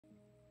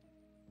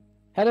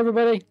Hello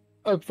everybody,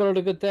 hope you've had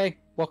a good day.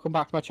 Welcome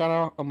back to my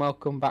channel and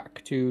welcome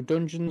back to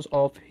Dungeons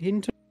of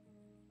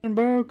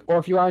Hinterberg. Or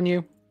if you are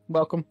new,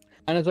 welcome.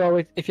 And as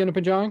always, if you're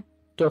enjoying,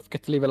 don't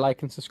forget to leave a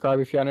like and subscribe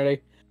if you're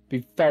already.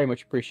 Be very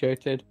much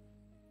appreciated.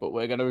 But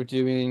we're going to be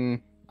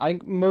doing, I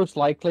think most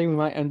likely we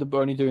might end up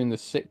only doing the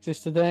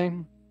 6s today.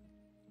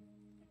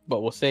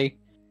 But we'll see.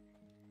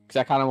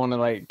 Because I kind of want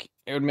to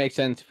it would make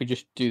sense if we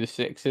just do the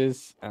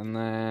 6s and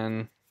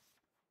then...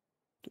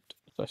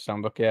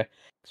 Soundbook, yeah.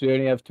 Because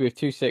we have 2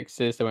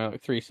 6s, then we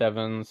have 3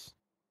 7s.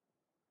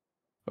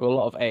 We have a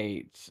lot of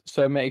 8s.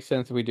 So it makes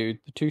sense if we do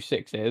the 2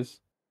 6s.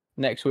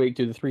 Next week,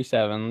 do the 3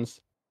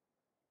 7s.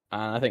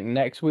 And I think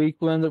next week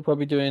we'll end up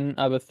probably doing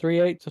either 3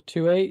 8s or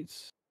 2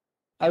 8s.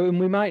 I mean,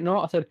 we might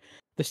not. I said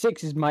the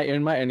 6s might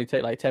only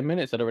take like 10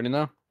 minutes. I don't really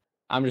know.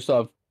 I'm just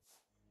sort of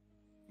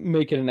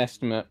making an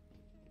estimate.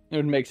 It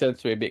would make sense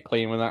to be a bit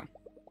clean with that.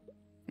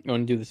 Go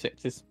and do the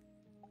 6s.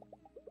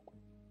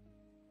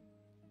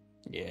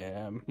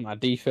 Yeah, my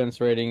defense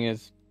rating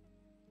is...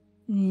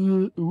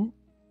 Not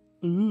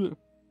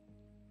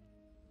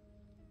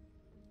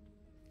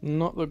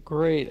the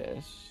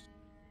greatest.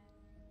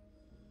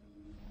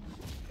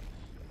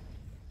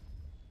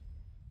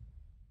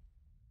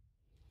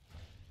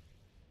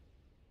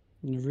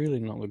 Really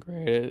not the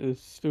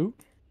greatest. Ooh.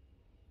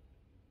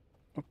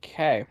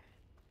 Okay.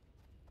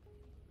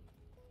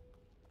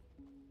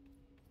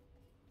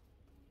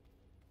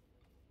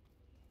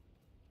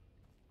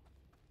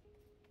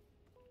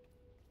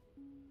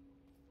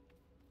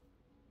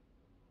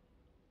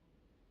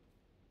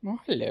 Oh,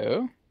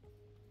 hello.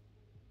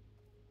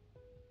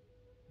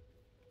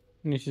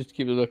 You just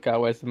keep a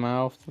lookout. Where's the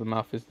mouth? The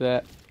mouth is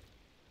there.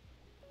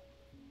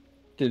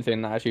 Didn't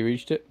think that actually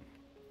reached it.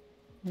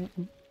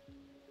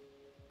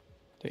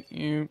 Thank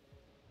you.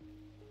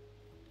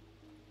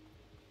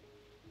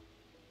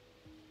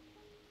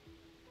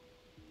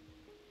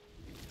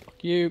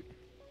 Fuck you.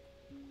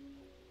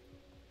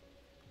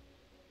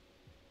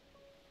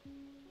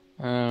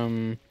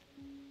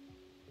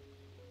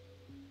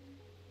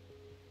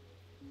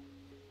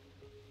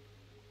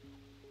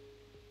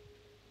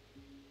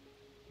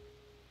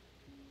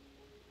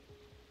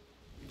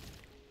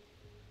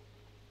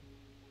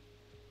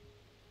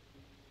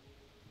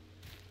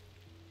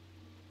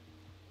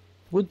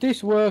 Would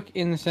this work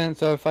in the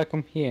sense of if I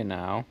come here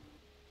now?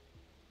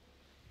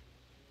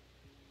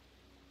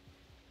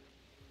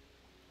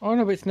 Oh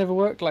no, but it's never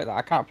worked like that.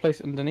 I can't place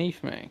it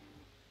underneath me.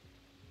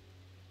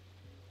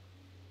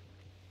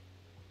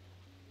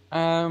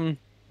 Well,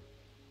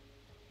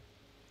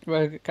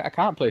 I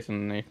can't place it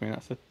underneath me.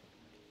 That's a...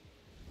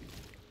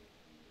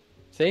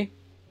 See?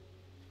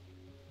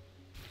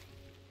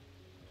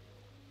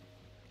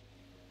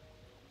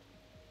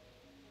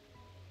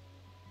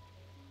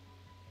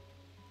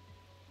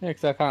 Yeah,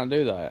 because I can't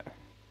do that.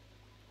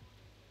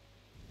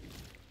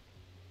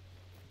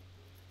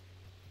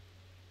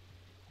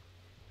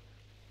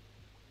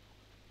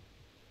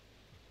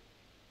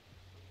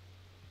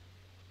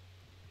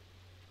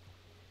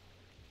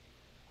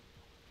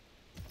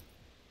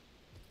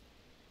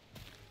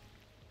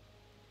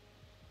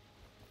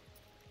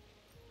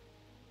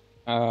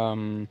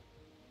 Um...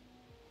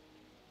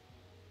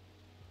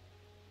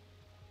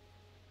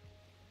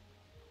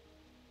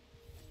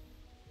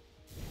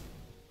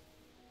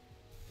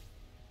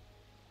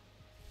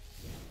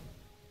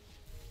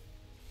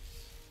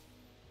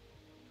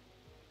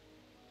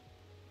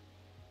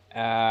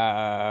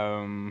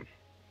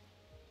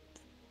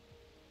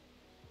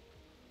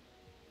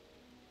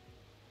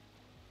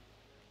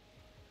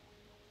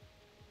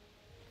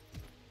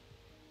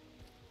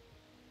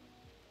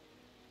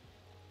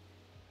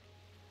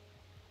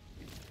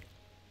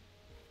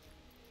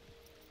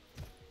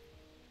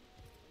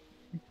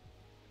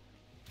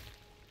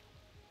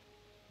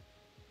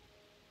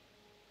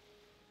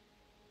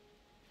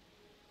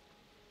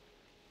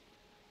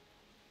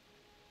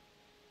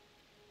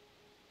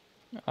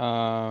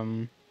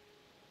 Um...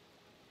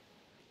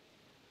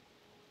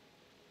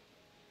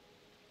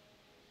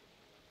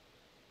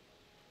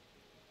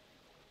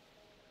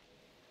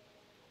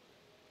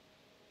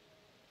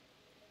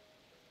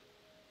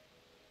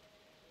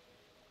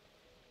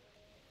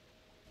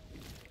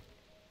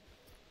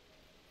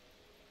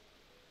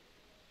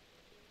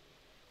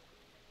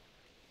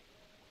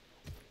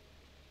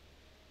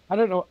 I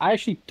don't know. I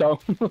actually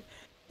don't.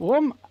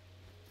 What?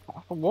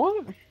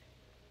 What?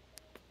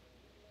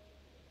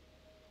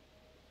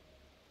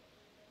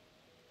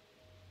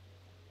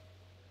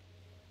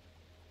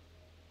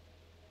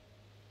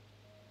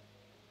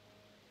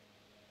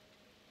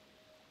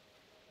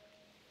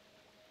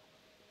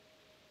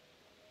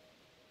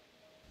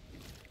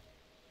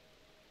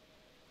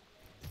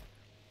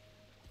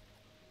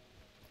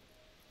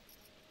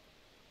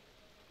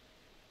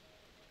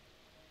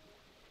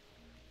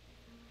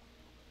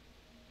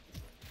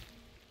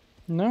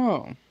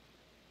 No.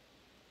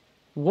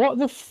 What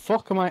the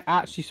fuck am I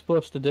actually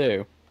supposed to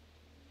do?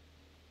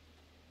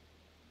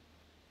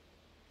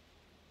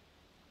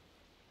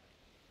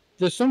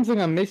 There's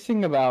something I'm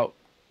missing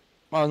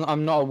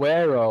I'm not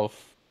aware of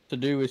to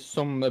do with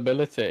some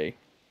ability.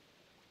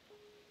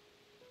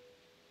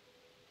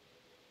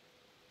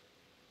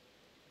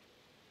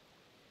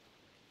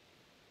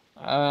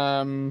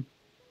 Um.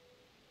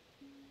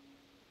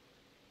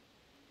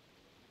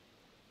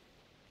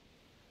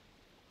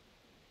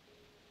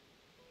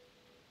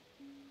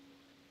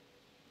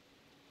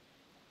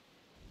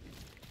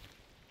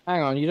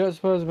 Hang on, you don't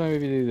suppose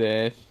maybe do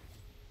this?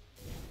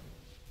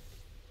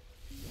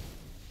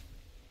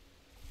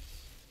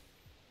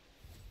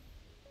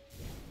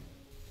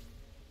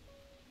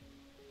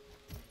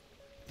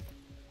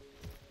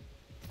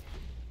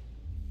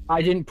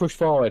 I didn't push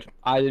forward.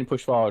 I didn't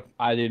push forward.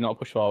 I did not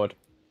push forward.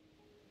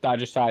 I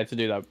just decided to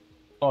do that.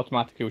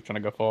 Automatically was trying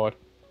to go forward.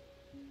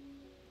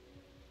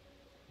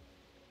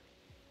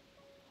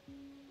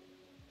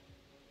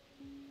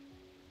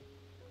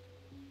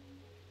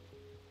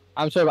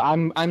 I'm sorry,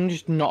 but I'm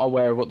just not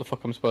aware of what the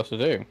fuck I'm supposed to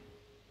do.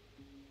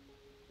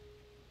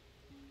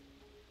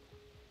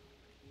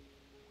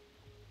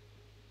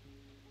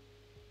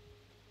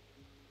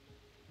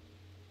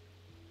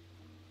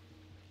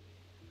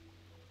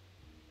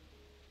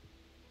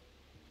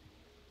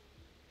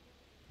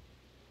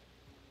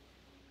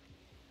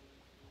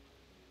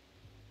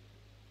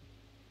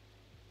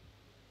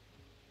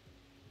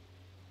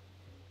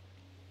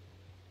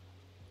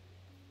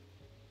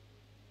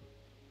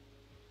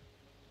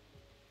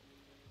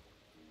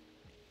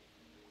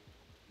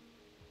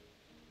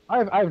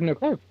 I have no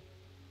clue.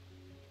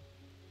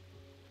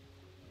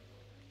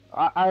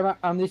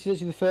 This is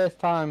actually the first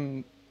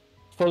time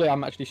fully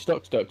I'm actually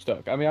stuck.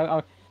 I mean,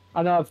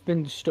 I know I've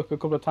been stuck a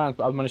couple of times,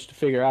 but I've managed to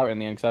figure it out in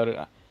the end.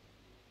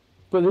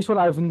 But this one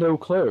I have no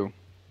clue.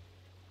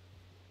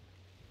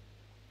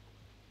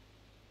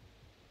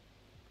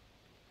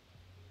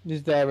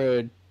 Is there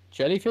a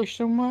jellyfish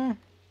somewhere?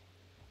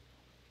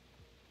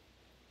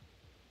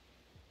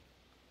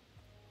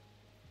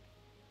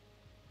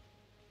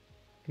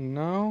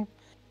 No.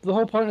 The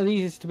whole point of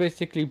these is to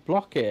basically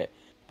block it,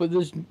 but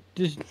there's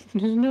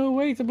no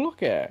way to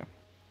block it.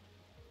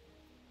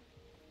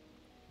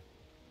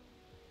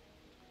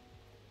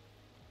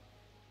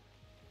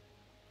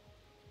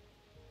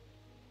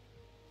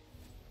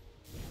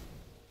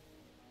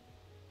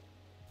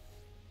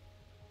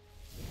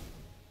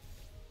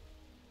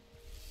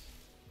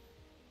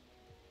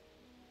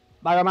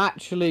 Like I've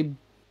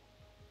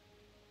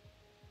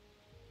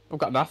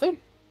got nothing.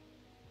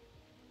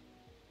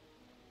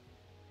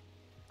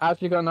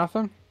 Actually got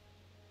nothing.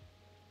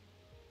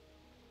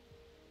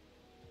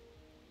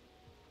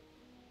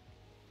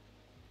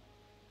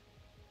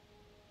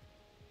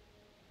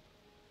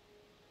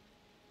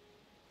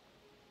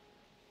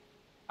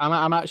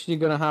 I'm actually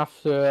gonna have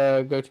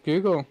to go to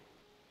Google.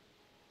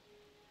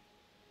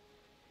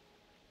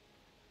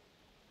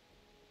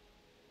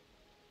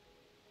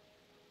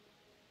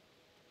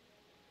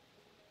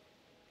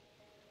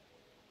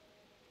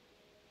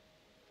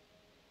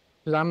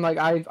 Because I'm like,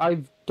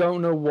 I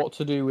don't know what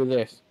to do with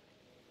this.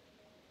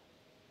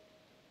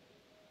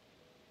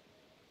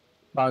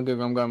 But I'm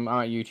Google. I'm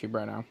at YouTube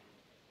right now.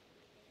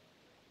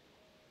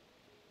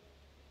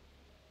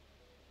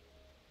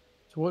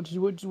 So what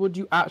do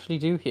you actually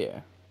do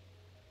here?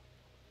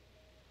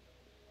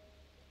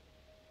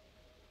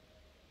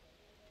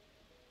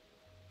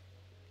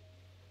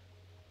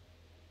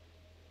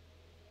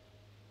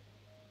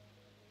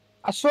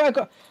 I swear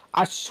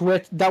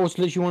that was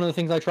literally one of the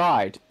things I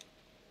tried,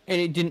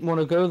 and it didn't want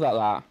to go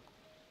that.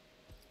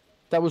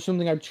 That was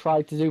something I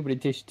tried to do, but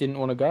it just didn't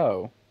want to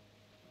go.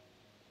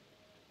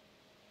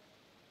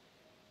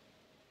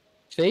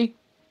 See?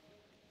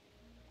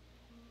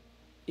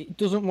 It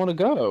doesn't want to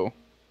go.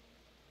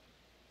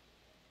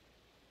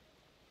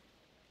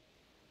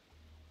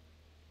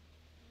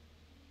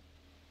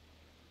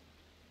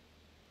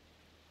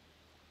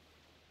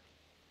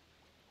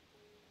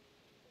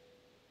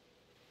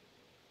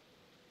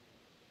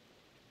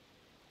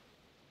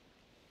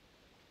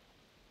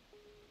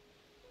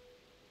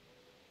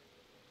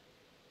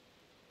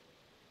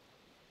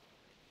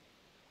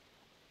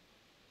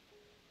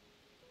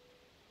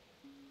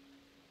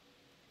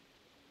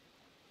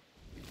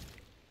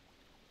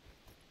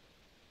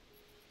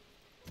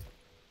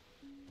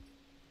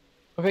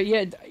 Okay,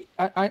 yeah,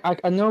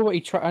 I know what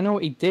he tried. I know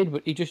what he did,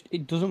 but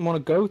it doesn't want to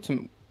go to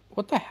me.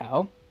 What the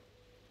hell?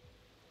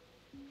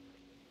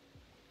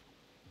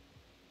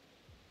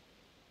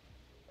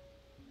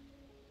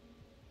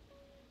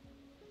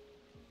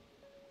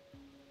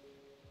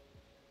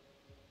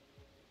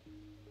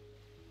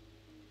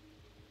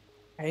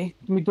 Hey,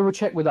 let me double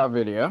check with that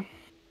video.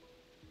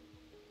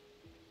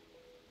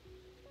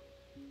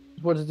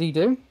 What does he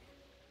do?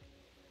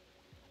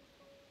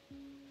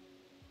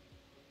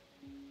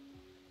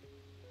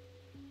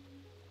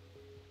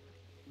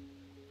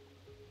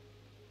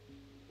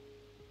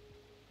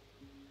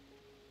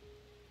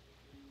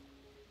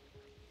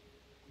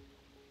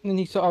 And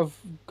he sort of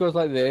goes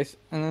like this,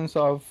 and then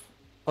sort of,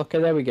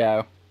 okay, there we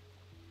go.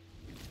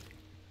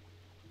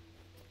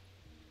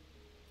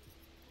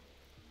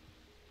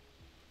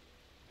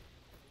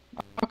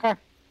 Okay,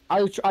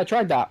 I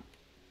tried that,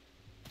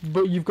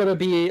 but you've got to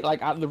be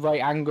like at the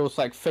right angles,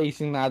 like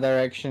facing that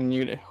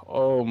direction.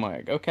 Oh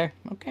my, okay,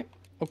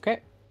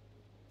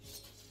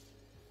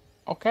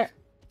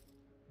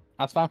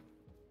 that's fine.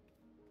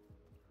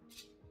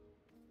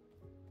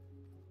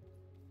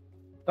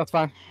 That's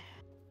fine.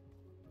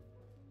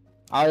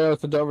 I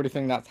also don't really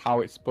think that's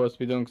how it's supposed to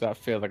be done because I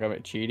feel like a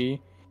bit cheaty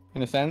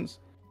in a sense.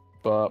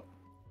 But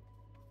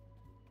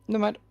no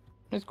mind.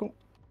 It's cool.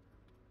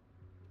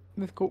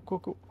 It's cool, cool,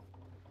 cool.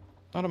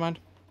 I don't mind.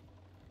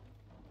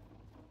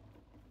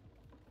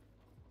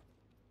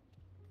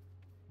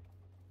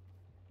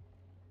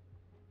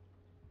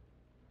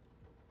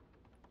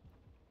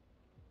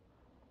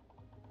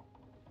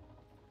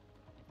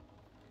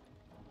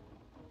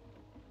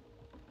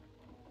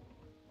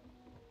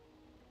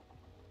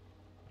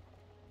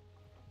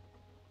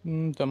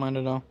 Don't mind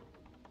at all.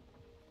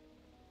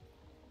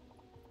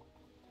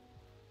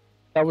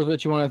 That was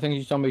literally one of the things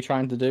you saw me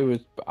trying to do was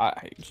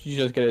you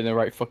just get it in the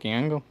right fucking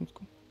angle. That's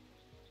cool.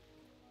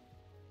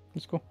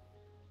 That's cool.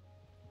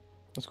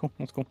 That's cool.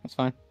 That's cool. That's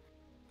fine.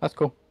 That's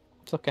cool.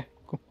 It's okay.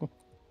 Cool, cool.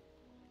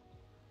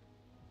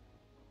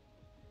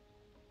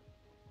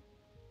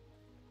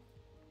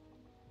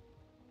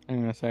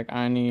 Hang on a sec.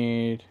 I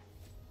need...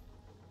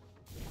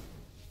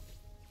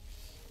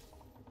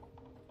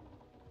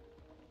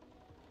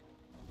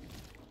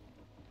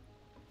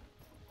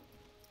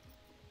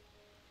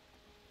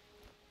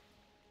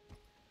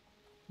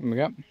 Here we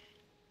go.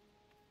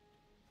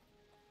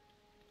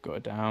 Go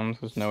down,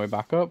 there's no way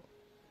back up.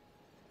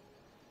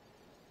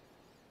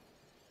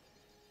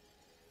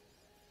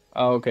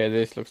 Okay,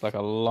 this looks like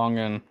a long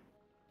one.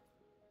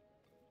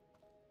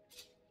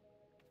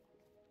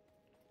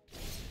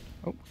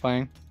 Oh,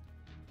 fine.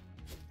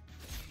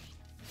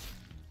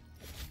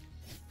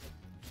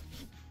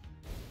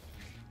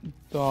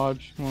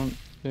 Dodge, 1,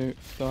 2,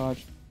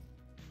 dodge.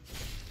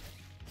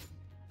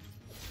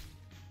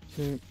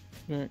 2,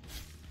 3.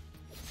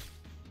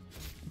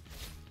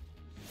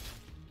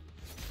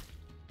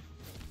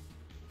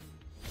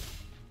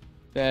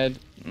 Dead,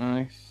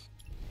 nice.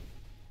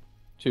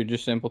 2,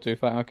 just simple 2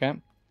 fight, okay.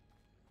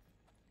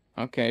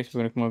 Okay, so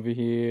we're gonna come over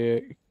here.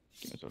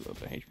 Give us a little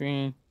bit of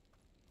HP.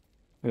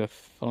 With a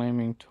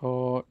flaming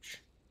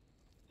torch.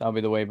 That'll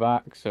be the way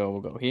back, so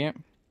we'll go here.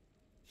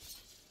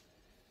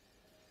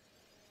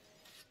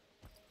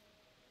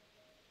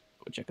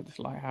 Go check out this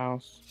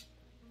lighthouse.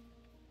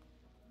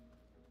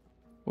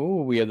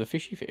 Oh, we have the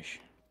fishy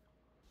fish.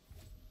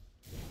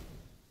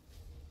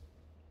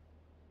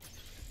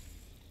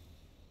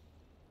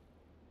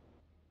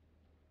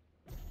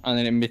 And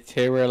then it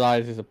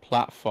materializes a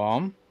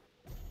platform.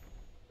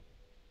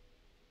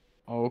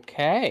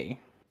 Okay.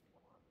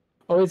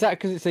 Oh, is that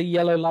because it's a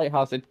yellow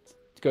lighthouse? It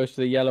goes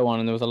to the yellow one,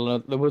 and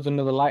there was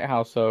another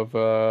lighthouse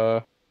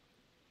over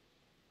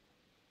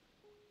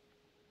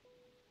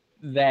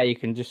there. You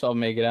can just sort of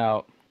make it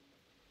out.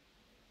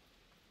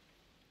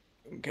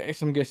 Okay,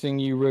 so I'm guessing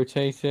you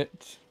rotate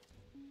it.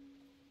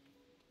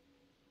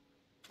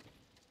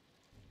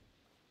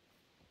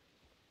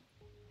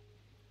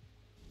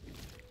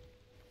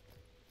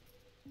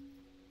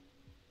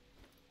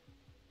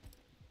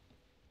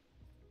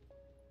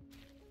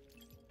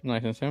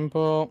 Nice and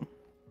simple.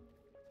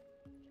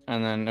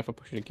 And then if I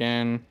push it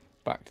again,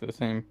 back to the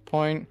same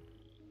point.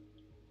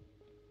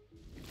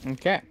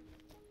 Okay.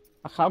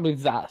 I can't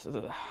believe that's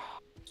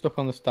stuck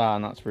on the star,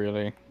 and that's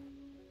really...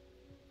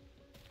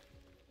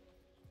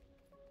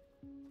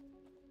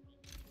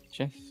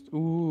 Just...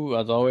 Ooh,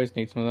 as always,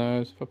 need some of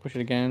those. If I push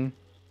it again.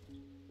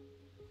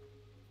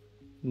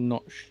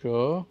 Not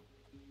sure.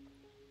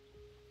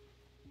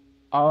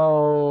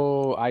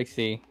 Oh, I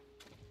see.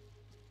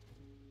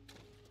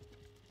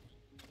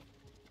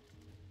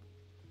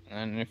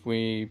 And if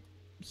we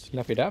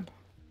slap it up,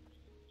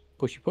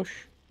 pushy push,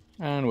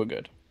 and we're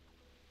good.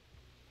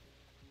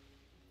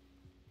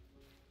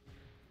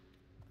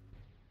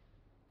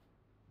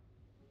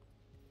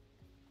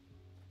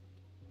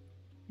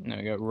 There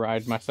we go,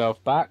 ride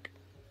myself back.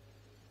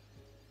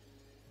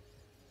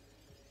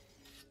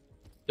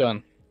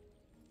 Done.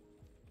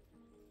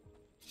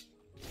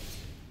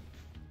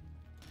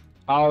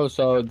 Oh,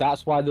 so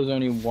that's why there's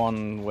only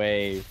one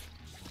wave.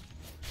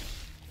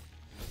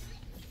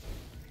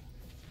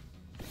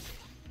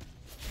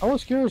 I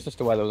was curious as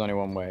to why there was only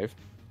one wave.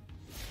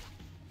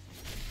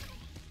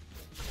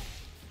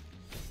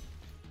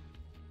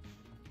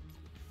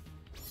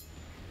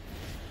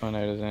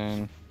 Tornadoes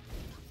in.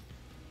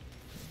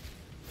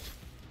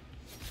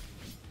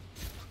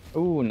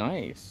 Ooh,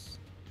 nice.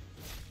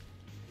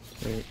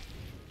 2,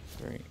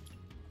 3,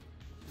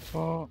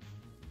 4.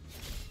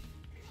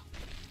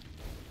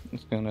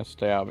 It's gonna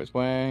stay out of its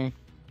way.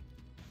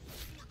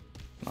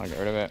 I'll get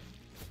rid of it.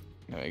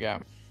 There we go.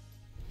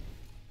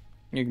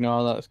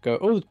 Ignore that, let's go.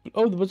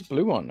 Oh, there was a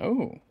blue one.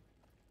 Oh.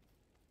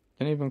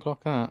 Didn't even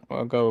clock that. Well,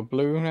 I'll go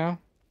blue now.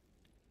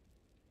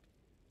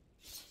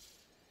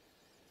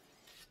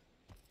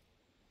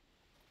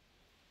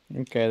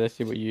 Okay, let's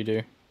see what you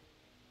do.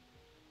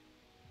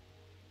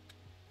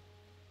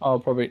 Oh,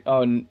 probably.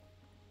 Oh,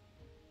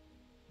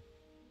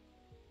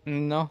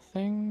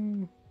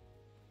 nothing.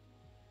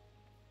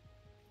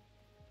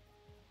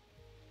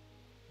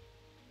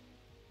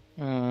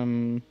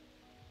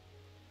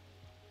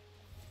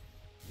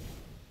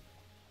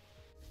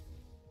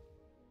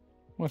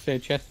 What's a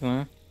chest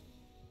there?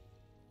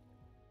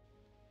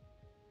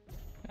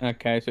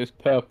 Okay, so it's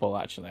purple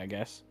actually, I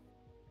guess.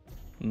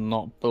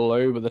 Not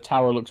blue, but the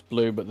tower looks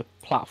blue, but the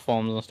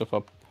platforms and stuff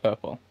are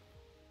purple.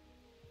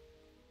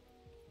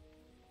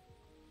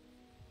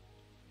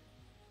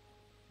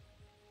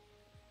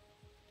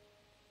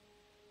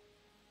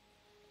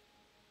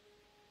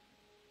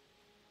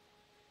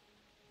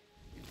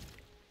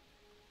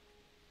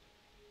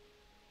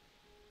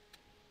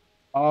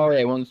 Oh,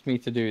 it wants me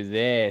to do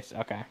this.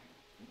 Okay.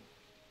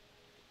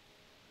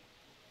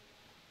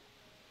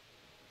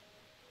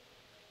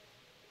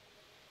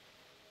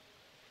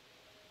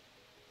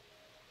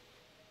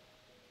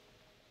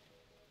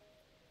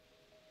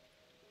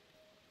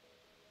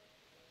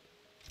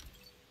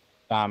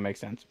 That makes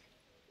sense.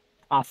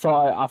 I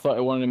thought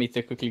it wanted me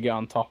to quickly get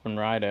on top and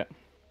ride it.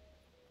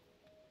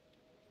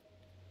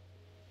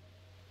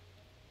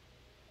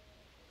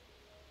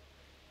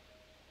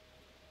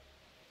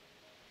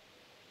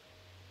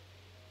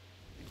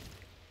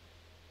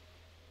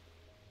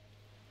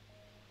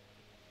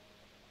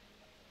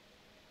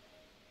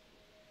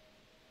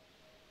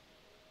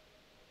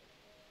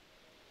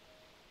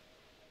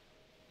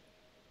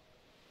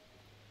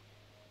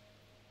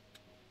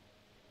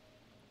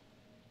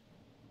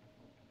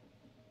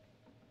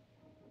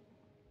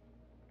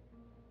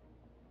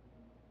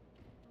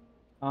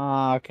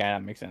 Ah, okay,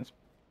 that makes sense.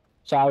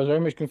 So I was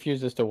very much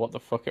confused as to what the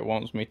fuck it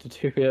wants me to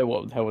do here.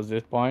 What the hell was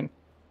this point?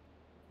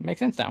 Makes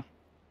sense now.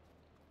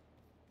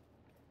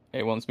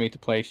 It wants me to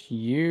place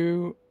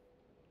you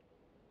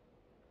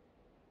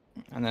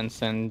and then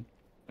send.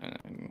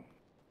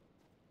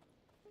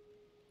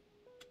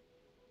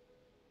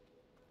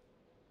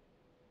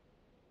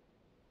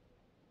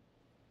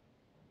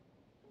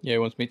 Yeah, it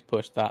wants me to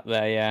push that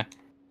there, yeah.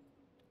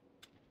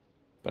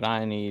 But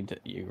I need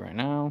you right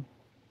now.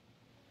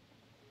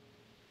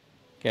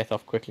 Get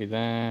off quickly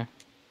there.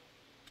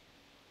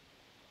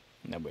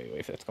 No,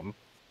 wait for that to come.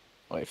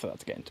 Wait for that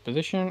to get into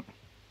position.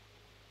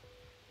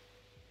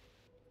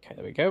 Okay,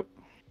 there we go.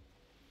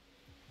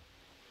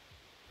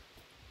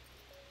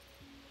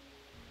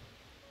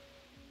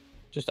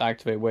 Just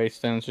activate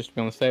waystones just to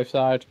be on the safe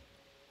side.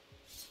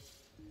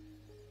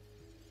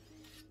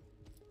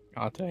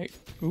 I'll take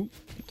some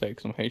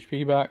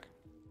HP back.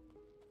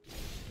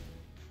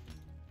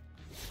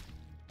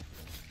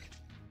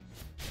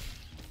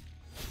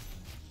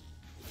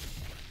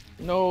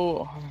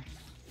 No,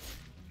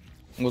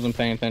 wasn't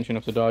paying attention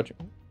enough to dodge.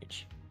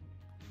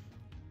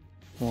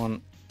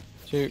 1,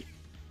 2,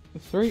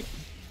 3.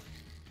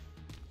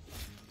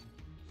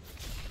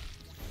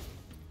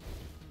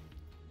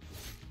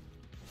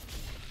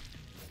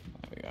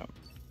 There we go.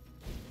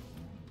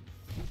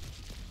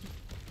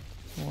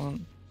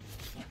 1,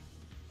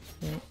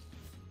 2.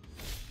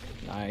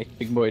 Nice,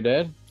 big boy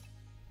dead.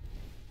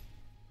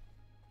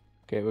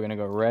 Okay, we're gonna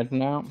go red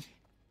now.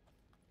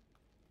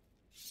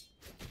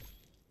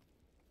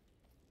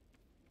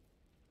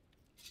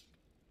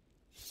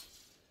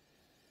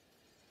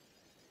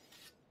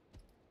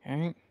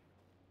 Okay. I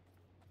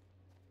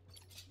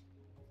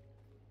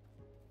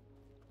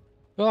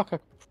feel like I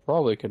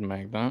probably could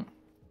make that.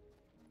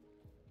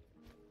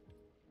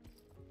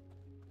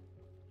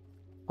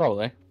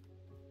 Probably.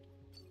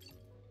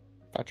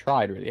 I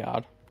tried really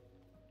hard.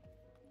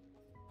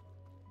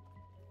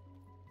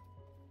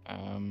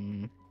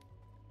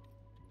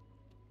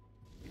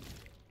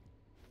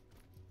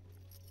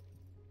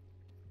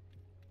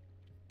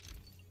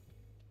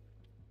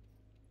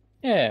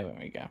 Yeah, there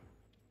we go.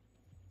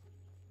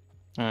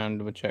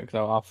 And we'll check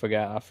though. I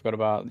forgot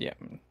about, yeah.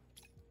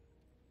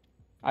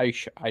 I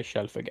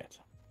shall forget.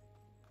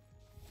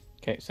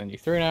 Okay, send you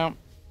through now.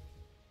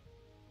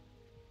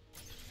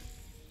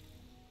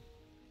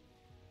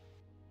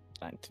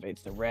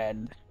 Activates the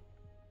red.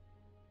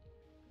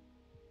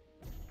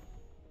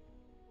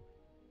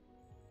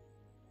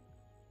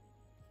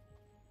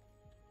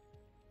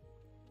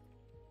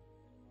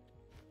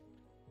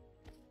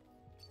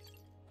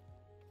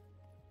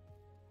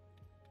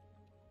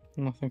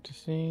 Nothing to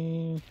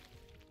see.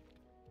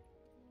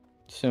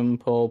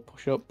 Simple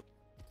push up.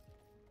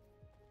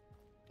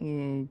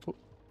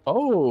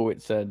 Oh,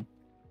 it said.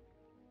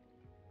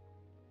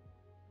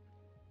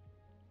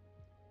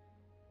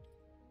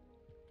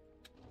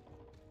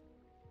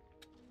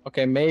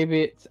 Okay,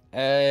 maybe it's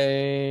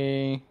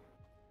a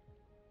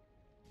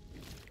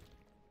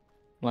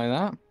like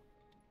that.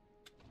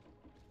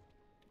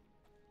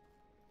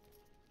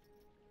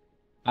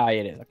 Ah,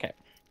 it is. Okay.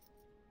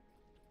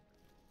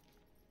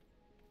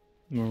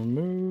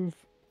 Remove.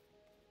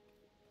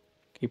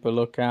 Keep a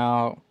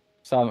lookout.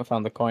 Still haven't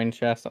found the coin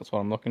chest. That's what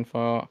I'm looking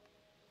for.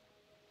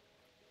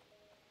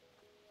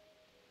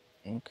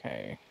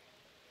 Okay.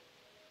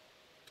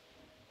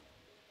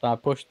 So I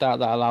pushed that.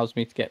 That allows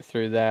me to get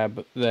through there,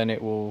 but then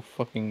it will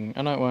fucking...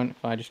 Oh, no, it won't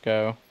if I just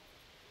go...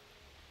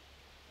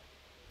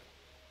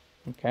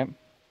 Okay.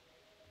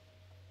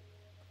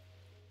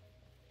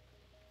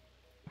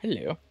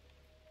 Hello.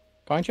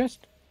 Coin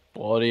chest?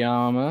 Body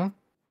armor.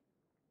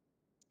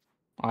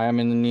 I am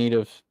in the need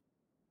of...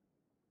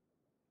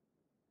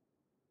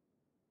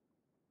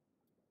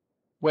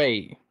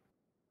 Wait.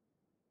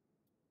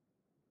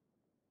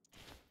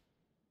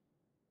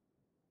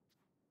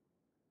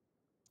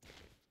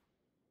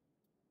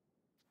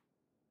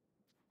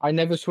 I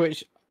never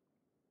switched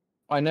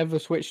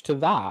to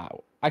that.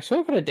 I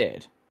swear that I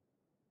did.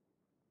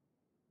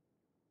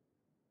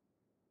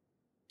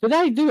 Did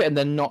I do it and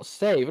then not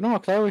save? No,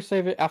 because I always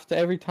save it after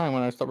every time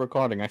when I stop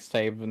recording. I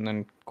save and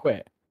then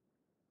quit.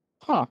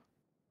 Huh.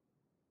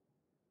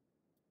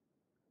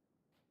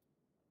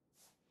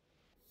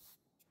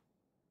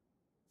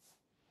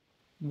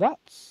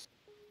 That's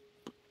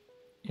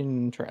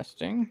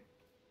interesting.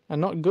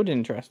 And not good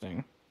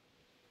interesting.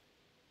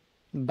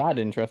 Bad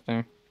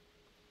interesting.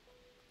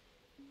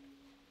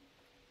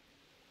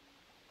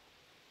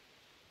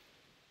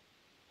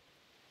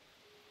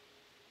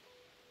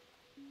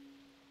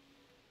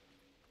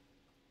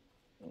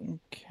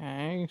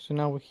 Okay, so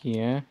now we're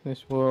here.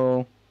 This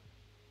will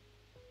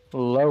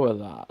lower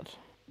that.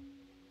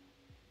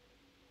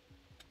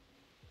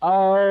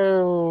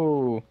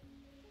 Oh!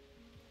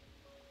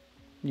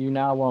 You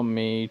now want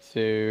me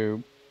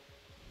to...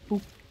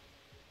 Boop.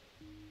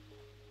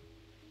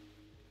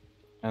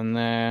 And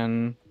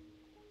then...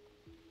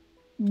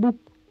 Boop.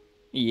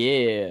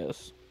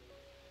 Yes.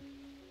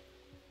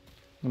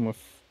 And we'll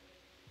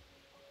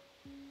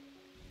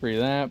free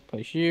that,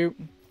 place you.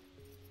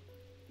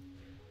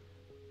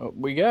 Up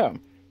we go.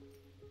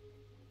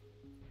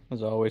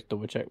 As always,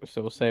 double check we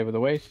still save with the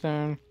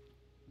waystone.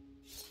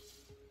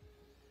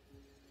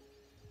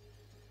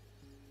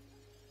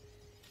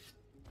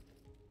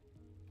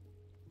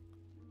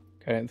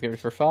 Okay, let's get ready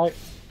for a fight.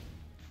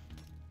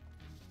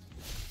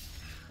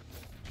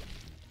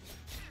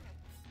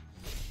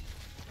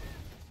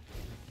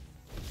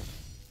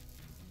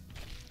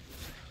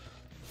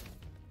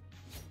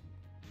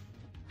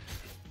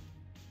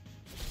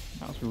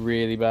 That was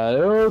really bad.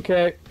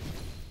 Okay.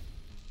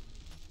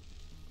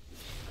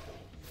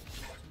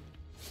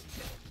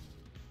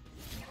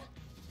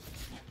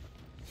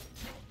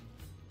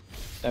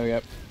 There we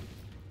go.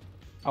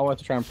 I wanted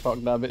to try and proc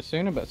that a bit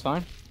sooner, but it's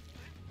fine.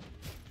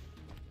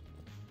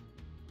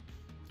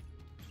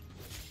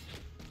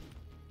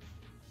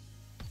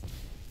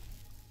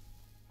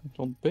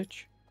 Little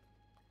bitch.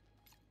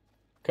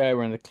 Okay,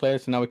 we're in the clear,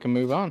 so now we can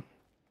move on.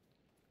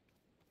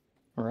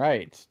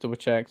 Right, double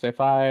check. So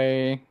if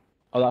I...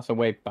 Oh, that's a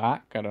way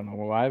back. I don't know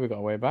why we got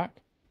a way back.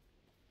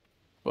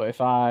 But if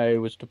I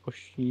was to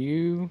push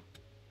you...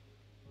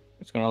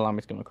 It's going to allow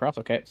me to go across.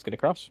 Okay, let's get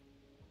across.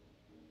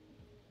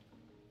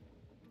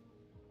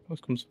 This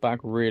comes back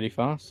really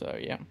fast, so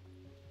yeah.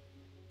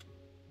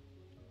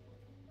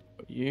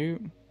 Put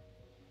you...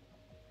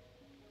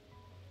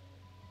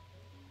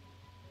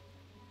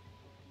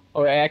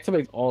 Oh, it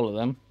activates all of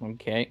them.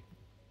 Okay.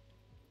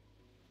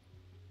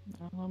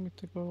 Allow me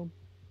to go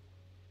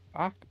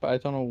back, but I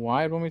don't know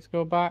why it want me to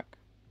go back.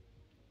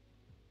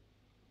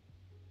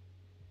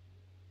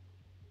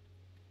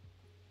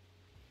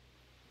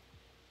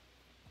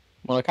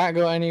 Well, I can't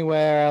go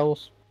anywhere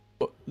else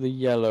but the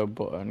yellow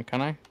button,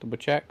 can I? Double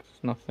check.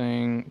 There's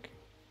nothing.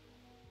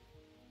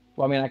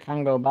 Well, I mean, I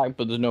can go back,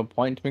 but there's no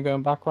point to me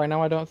going back right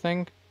now, I don't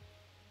think.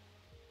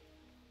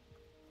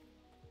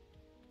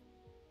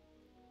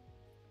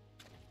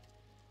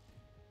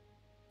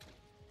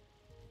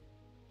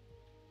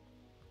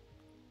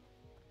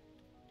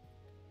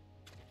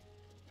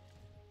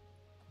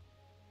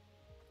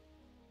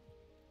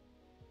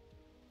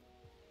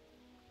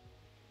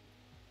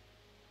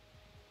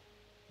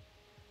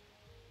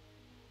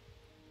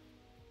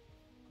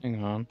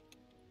 Hang on.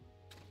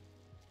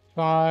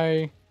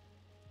 Try.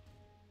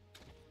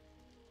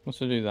 What's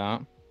to do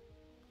that?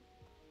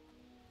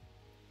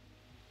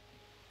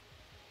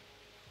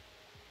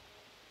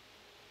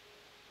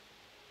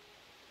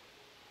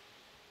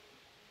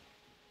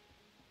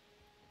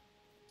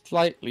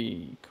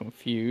 Slightly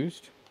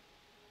confused.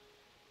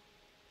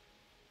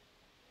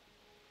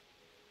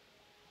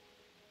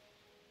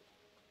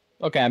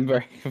 Okay, I'm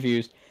very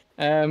confused.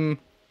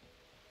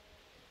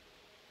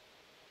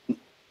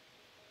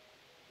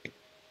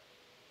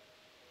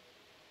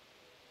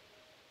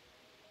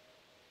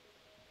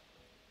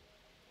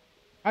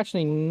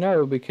 Actually,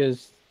 no,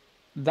 because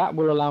that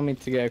will allow me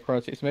to get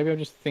across it. So maybe I'm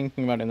just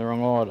thinking about it in the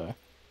wrong order.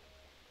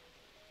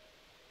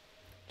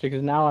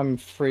 Because now I'm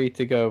free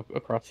to go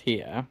across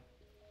here.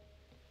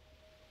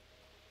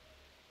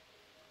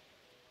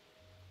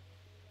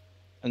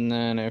 And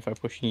then if I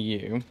push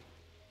you,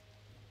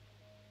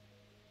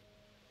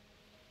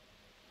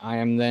 I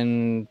am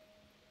then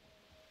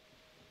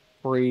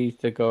free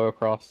to go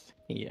across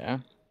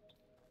here.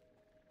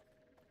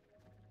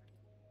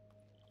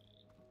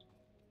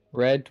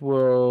 Red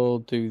will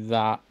do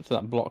that, so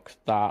that blocks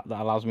that.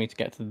 That allows me to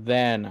get to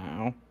there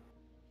now.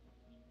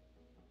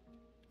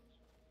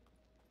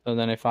 So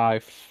then if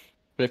I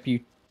flip you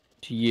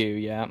to you,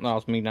 yeah, that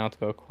allows me now to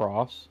go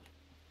across.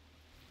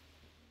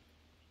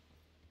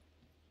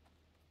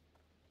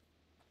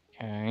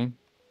 Okay.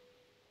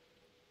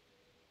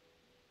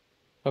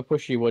 If I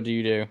push you, what do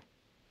you do?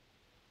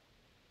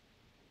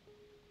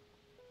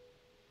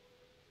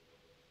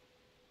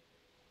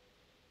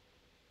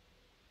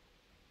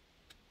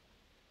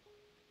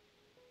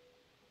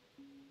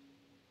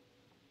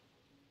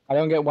 I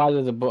don't get why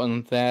there's a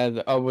button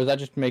there. Oh, was that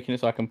just making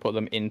it so I can put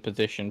them in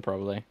position,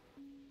 probably?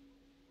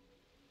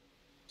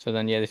 So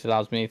then, yeah, this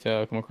allows me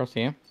to come across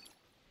here.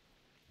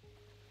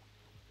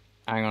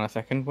 Hang on a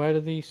second. Where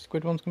do these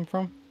squid ones come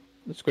from?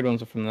 The squid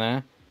ones are from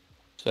there.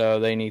 So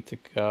they need to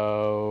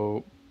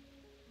go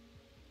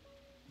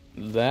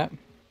there.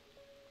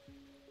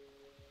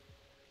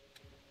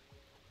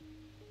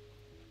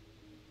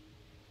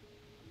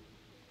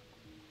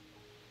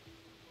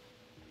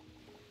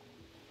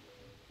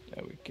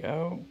 There we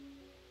go.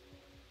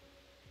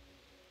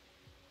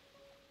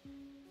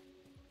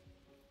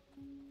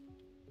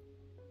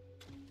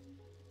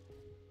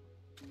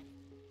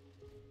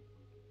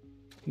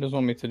 It doesn't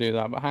want me to do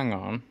that, but hang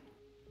on.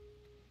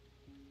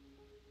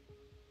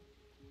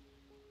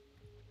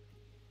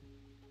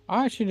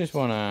 I actually just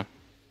want to...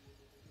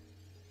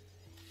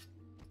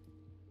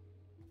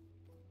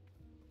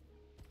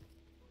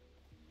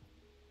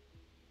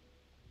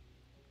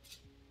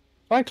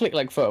 If I click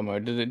like photo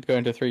mode, does it go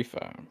into 3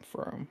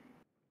 frame?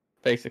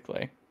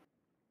 Basically.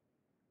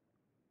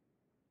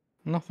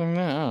 Nothing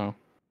there, oh.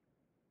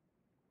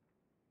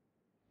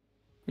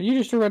 Are you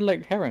just a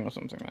red-legged herring or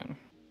something then?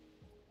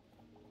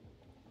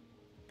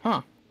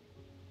 Huh.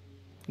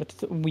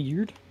 That's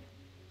weird.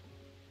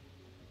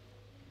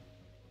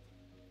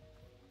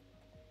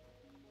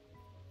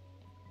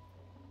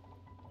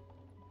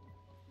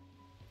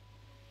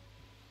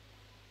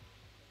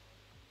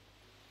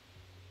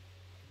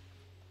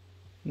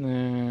 And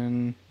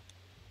then...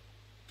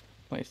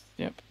 Place,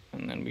 yep.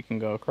 And then we can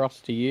go across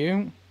to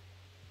you.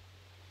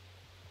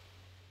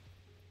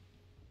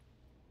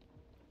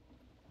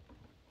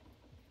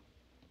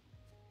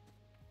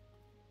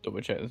 Double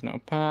check there's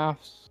no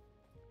paths.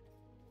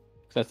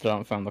 Because I still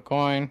haven't found the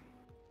coin.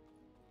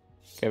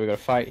 Okay, we got a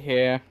fight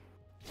here.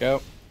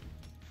 Go.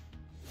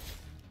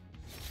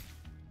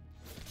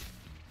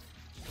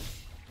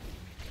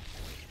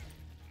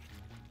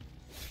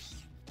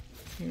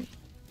 Two,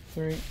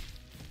 3.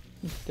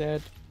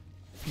 Dead.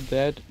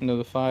 Dead.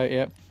 Another fight,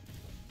 yep.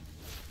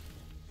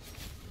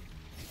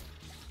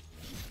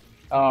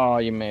 Oh,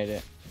 you made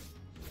it.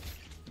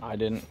 I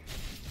didn't.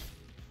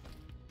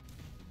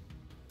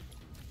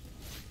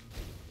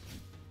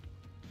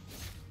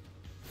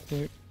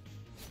 Two,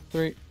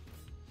 3.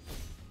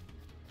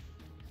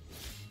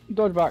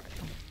 Dodge back.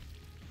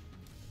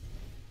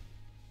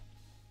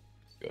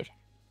 Good.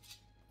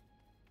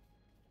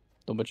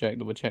 Double check,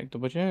 double check,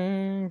 double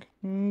check.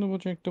 Double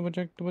check, double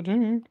check, double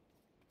check.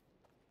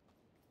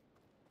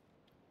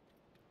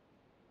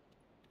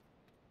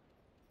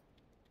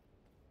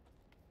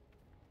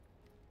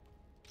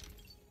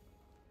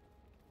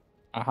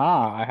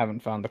 Aha, I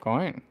haven't found the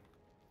coin.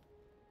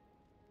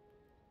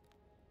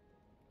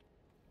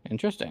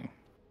 Interesting.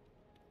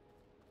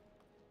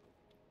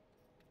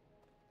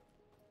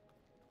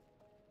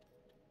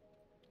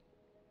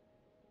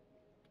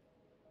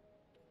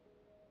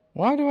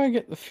 Why do I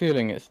get the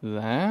feeling it's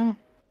there?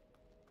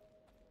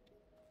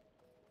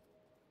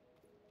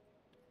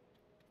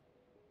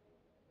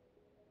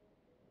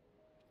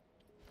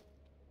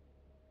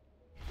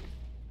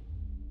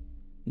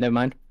 Never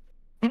mind.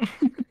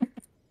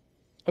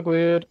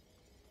 Weird.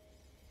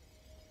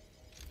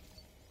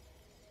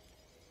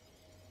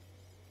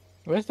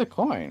 Where's the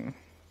coin?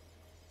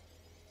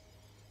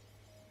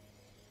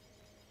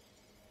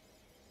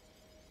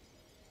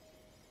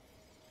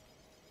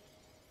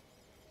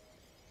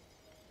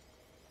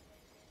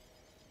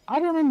 I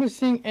don't remember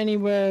seeing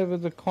anywhere where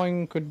the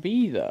coin could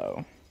be,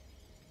 though.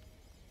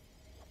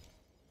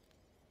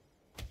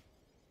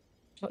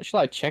 Should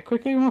I check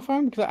quickly on my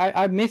phone? Because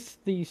I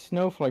missed the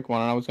snowflake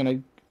one, and I was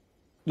gonna...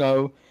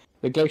 No,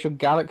 the glacial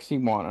galaxy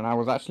one, and I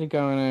was actually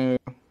going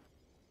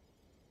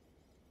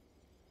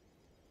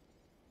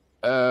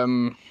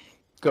to...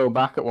 go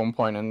back at one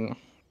point and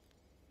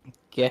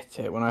get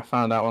it when I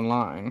found out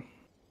online.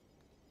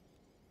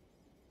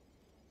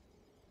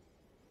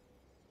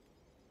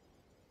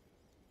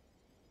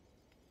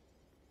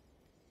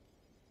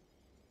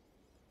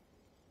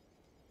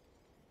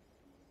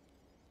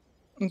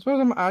 I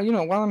suppose I'm, you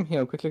know, while I'm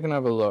here, quickly gonna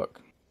have a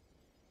look.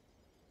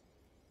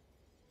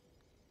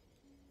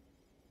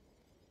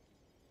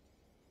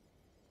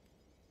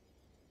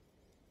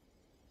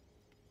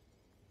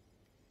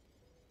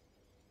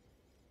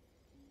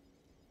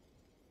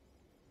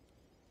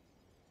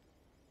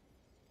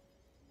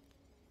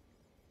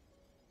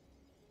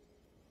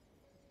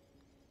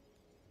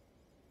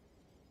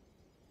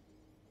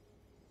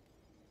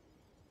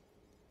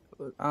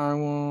 I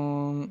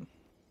want...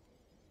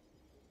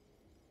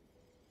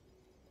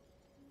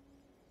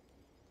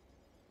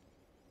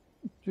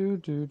 Do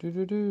do do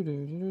do do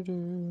do do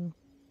do.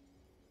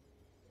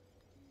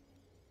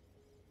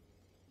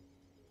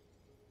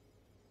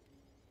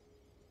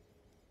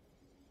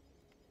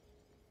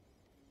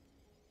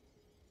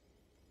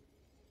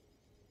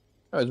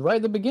 Oh, it's right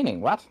at the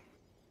beginning. What?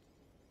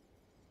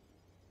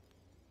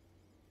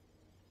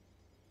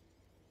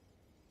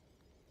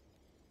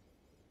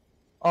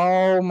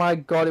 Oh my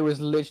god, it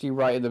was literally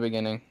right at the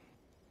beginning.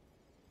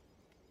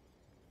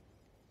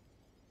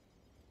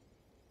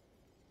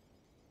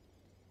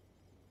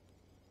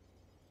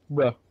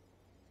 Bruh.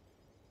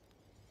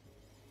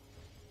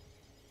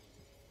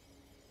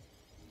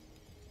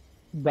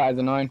 That is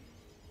annoying.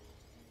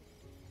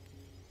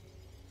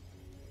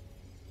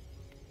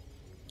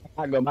 I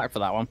can't go back for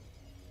that one.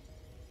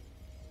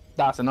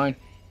 That's annoying.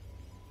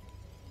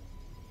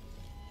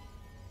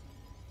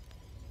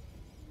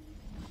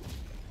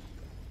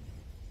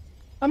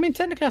 I mean,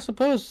 technically, I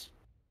suppose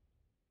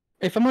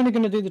if I'm only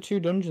going to do the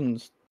 2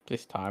 dungeons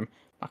this time,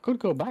 I could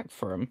go back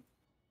for them.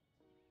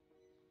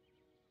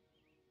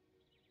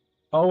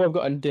 Oh, I've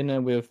got a dinner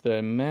with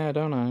the mayor,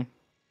 don't I?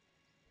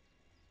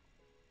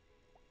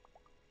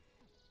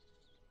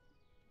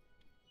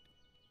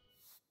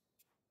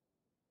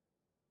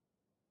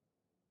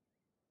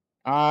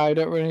 I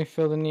don't really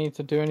feel the need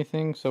to do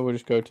anything, so we'll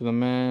just go to the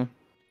mayor.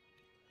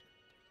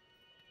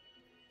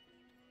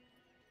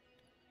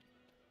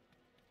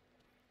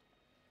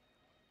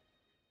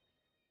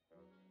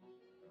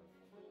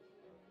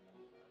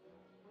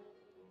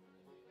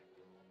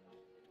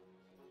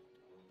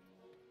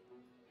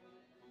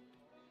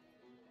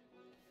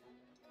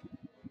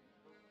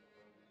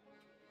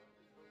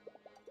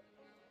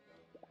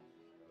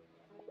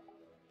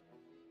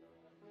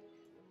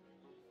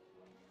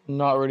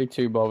 Not really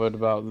too bothered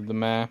about the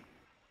mayor.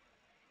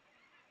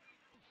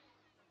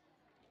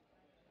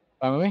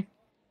 Fine with me?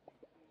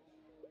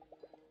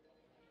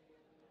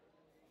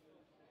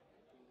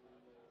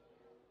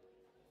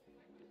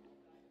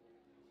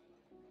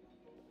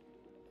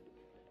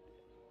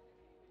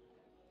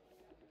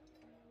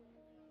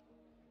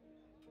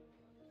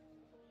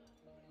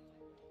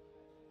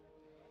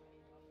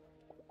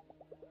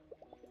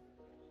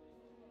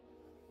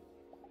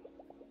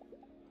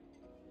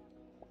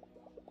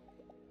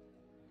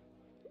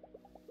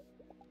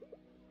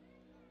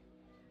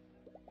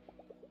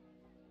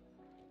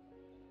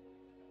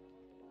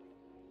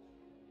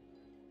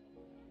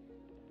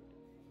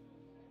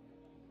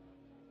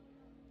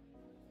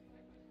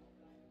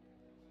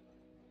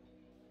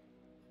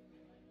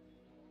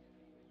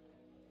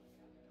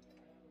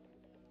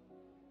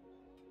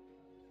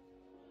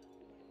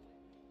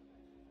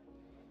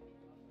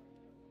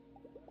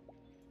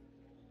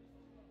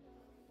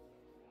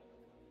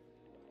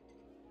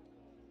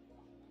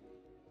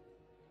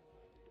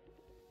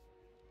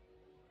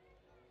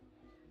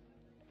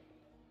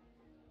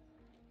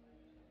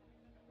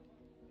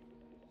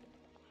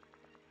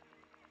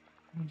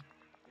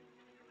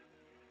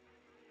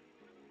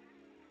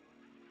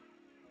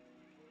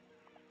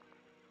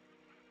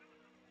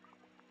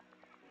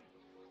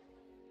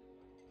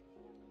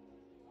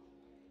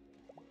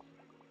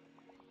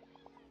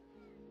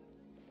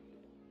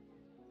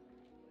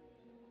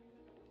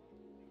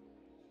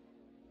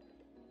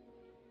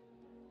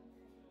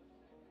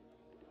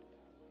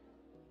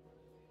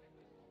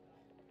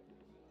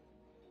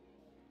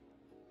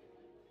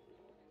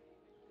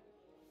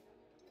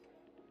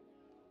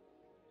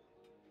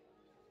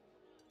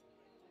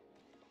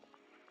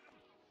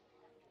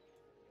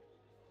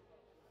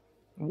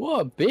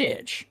 What a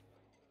bitch!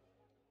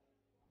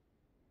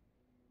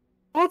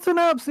 What an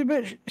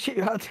absolute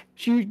bitch!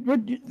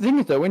 The thing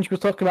is though, when she was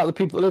talking about the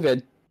people that live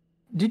here,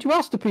 did you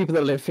ask the people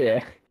that live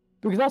here?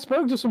 Because I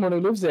spoke to someone who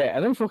lives here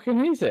and they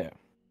fucking hate it.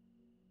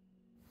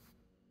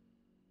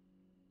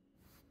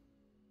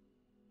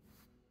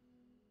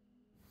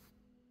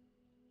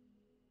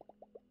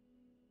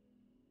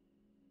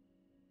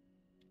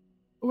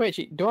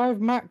 Wait, do I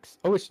have max?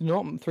 Oh, it's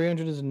not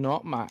 300 is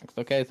not max.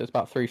 Okay, so it's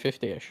about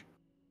 350-ish.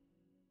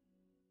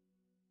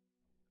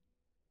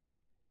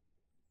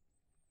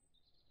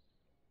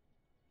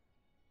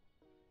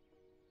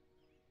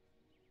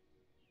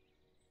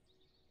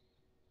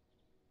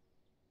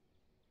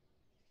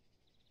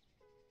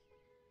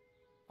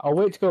 I'll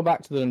wait to go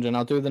back to the dungeon.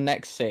 I'll do the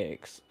next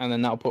 6, and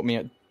then that'll put me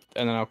at,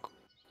 and then I'll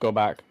go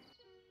back.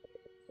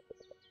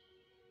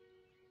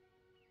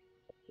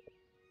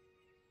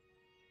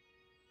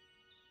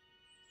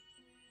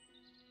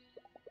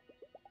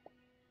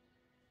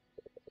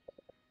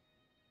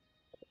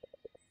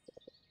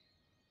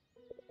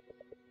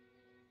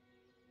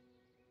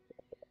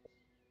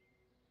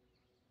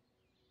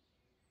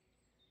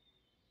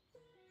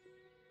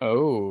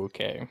 Oh,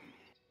 okay.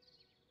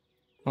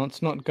 Well,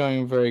 it's not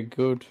going very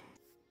good.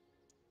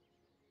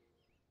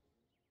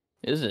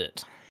 Is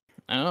it?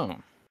 Oh.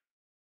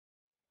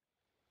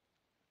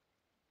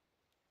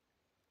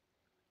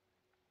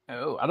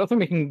 Oh, I don't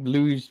think we can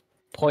lose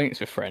points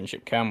with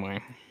friendship, can we?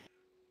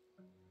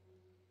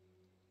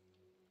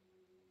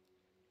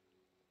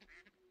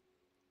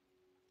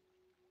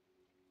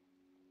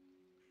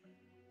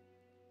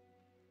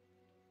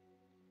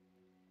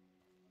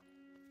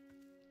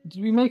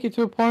 Did we make it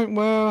to a point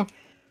where...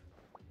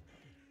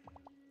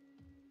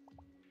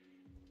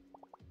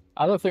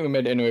 I don't think we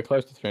made it anywhere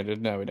close to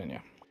 300. No, we didn't,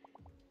 yeah.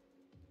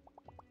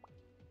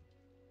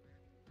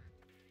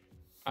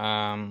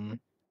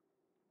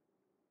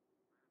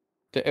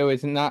 Oh,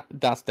 isn't that...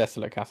 That's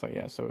Desolate Castle,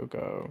 yeah, so we'll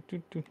go...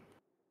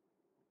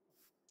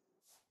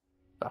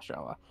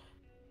 Bashala.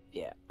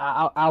 Yeah,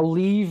 I'll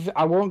leave.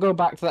 I won't go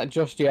back to that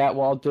just yet.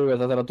 What I'll do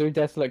is I'll do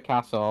Desolate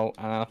Castle,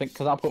 and I think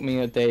because that'll put me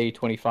at day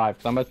 25.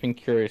 Because I've been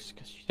curious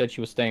because she said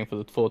she was staying for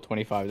the full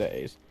 25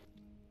 days.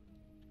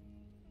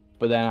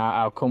 but then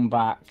I'll come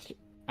back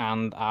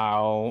and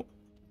I'll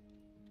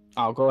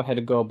go ahead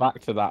and go back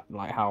to that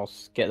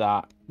lighthouse, get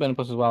that. Then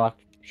plus as well, I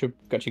should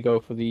actually go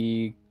for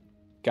the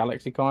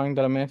galaxy coin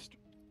that I missed.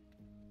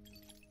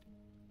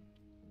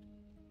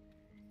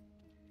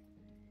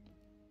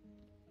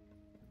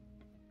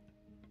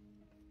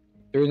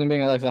 The reason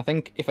being, like, I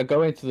think if I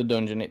go into the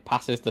dungeon, it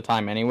passes the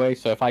time anyway.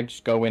 So if I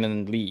just go in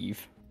and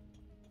leave,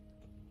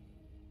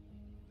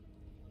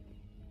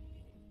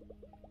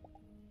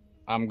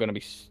 I'm gonna be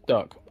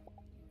stuck.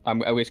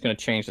 I'm always gonna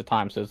change the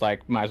time, so it's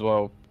like might as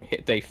well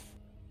get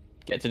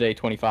to day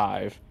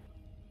 25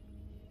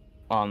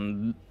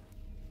 on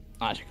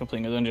actually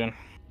completing a dungeon.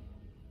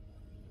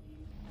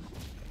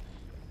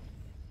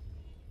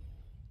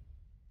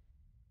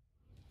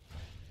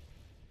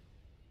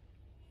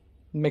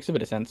 Makes a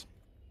bit of sense.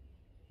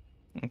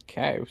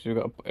 Okay, so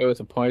we've got it was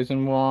a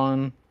poison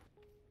one.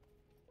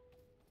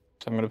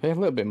 So I'm gonna pay a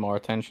little bit more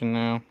attention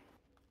now.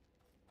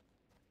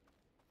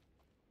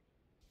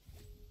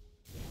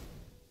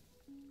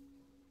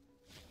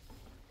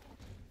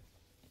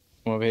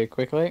 Come over here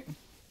quickly.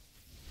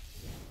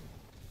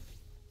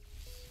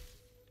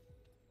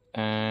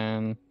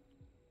 And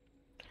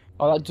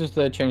oh, that just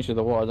changes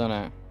the water, doesn't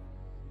it?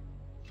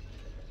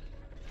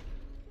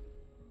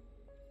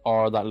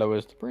 Or that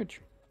lowers the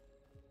bridge.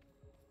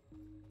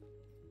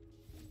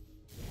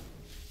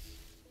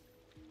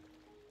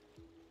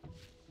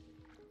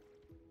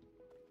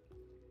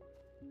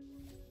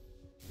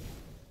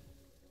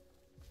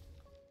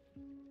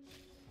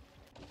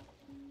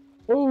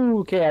 Oh,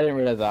 okay, I didn't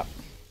realize that.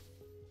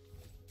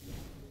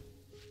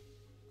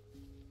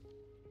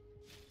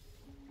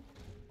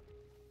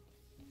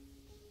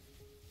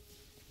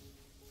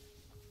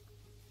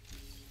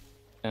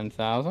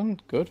 $10,000,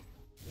 good.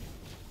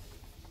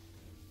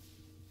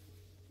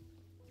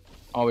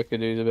 All we could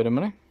do is a bit of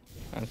money.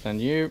 And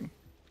send you.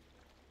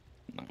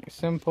 Nice,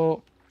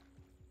 simple.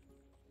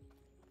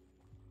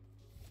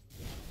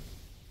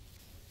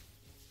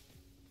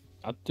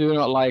 I do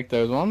not like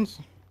those ones.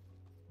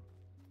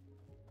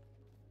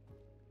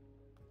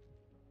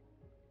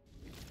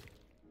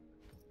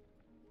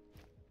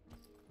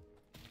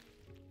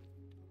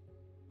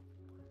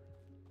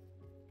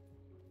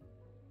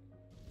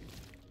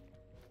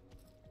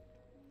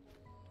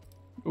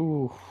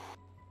 Ooh.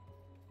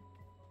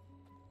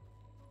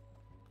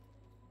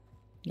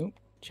 Nope.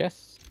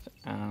 Chest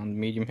and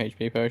medium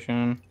HP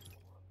potion.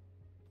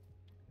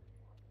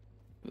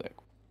 Look.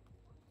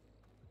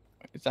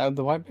 Is that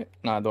the white bit?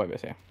 No, the white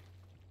bit's here.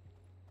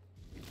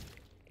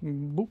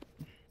 Boop.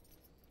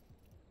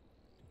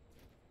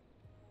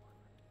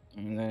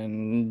 And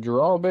then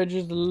drawbridge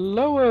is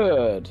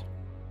lowered.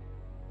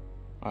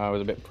 I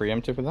was a bit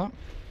preemptive with that.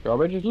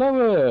 Drawbridge is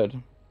lowered.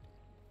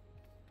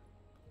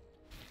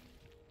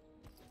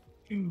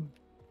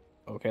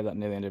 Okay, that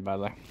nearly ended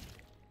badly.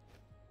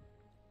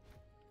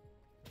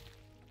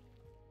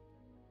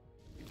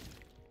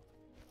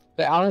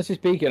 But honestly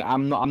speaking,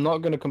 I'm not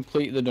going to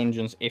complete the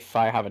dungeons if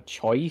I have a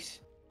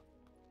choice.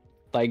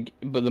 Like,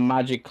 but the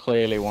magic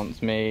clearly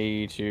wants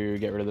me to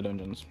get rid of the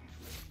dungeons.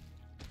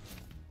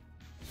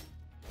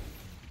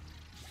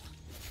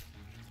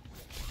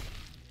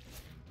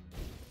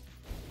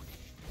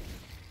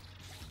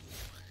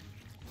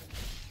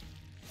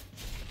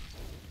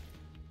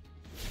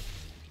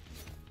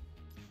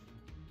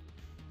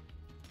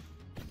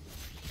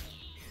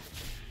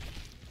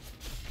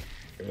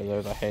 Get rid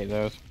of those, I hate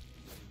those.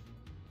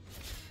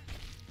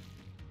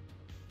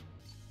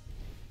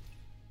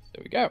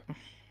 There we go.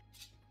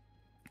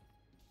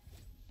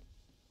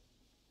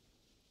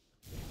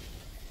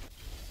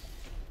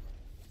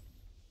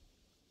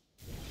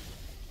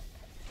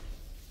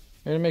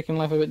 You're making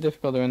life a bit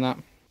difficult doing that.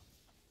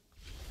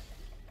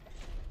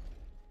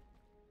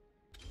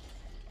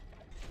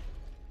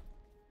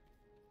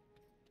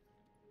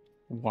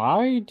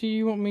 Why do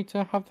you want me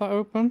to have that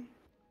open?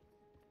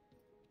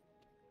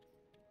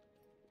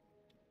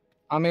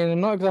 I mean,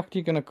 I'm not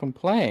exactly going to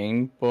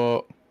complain,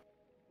 but...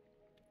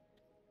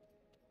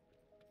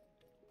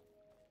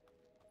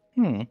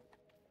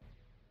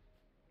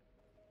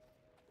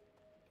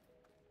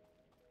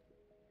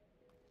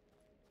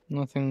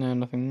 Nothing there,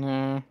 nothing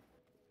there.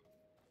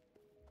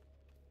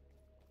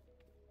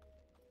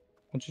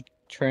 Bunch of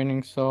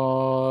training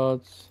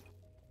swords.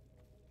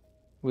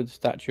 With the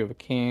statue of a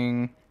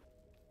king.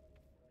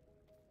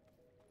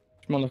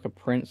 It's more like a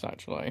prince,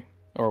 actually.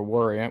 Or a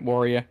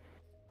warrior.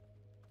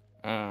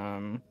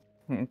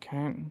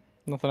 Okay.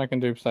 Nothing I can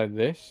do besides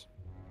this.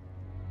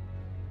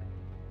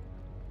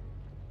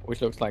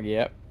 Which looks like,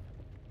 yep.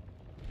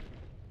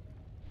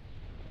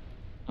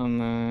 And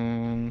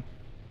then...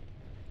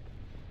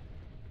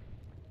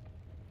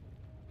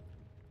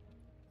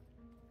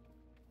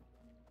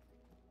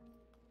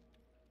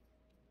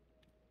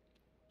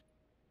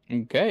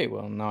 Okay,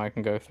 well, now I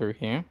can go through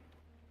here.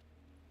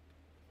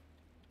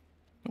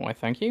 Why,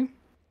 thank you.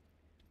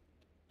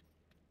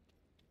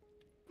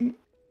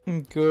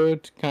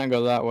 Good, can't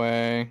go that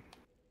way.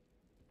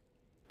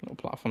 Little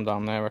platform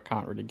down there I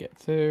can't really get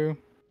to.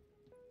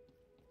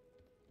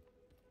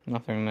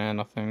 Nothing there,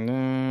 nothing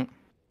there.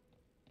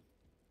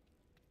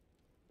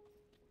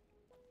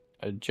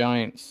 A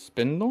giant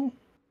spindle?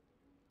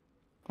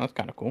 That's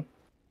kind of cool.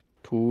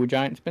 2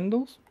 giant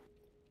spindles?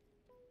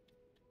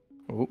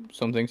 Oh,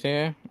 something's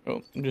here.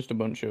 Oh, just a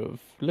bunch of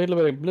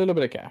little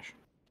bit of cash.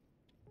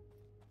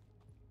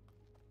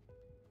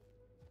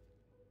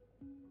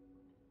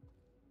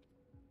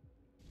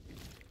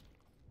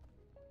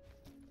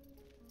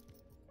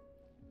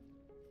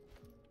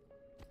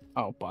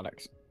 Oh,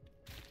 bollocks.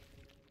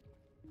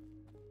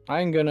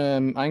 I'm gonna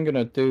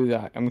do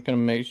that. I'm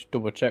gonna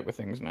double check with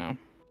things now.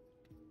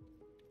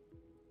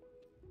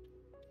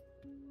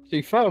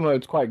 See, photo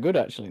mode's quite good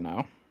actually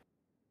now.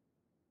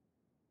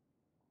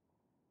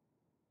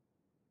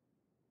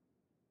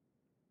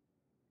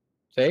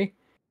 See?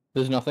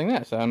 There's nothing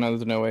there, so I know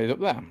there's no ways up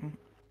there.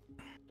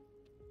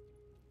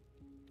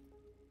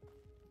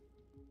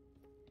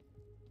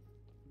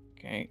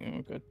 Okay,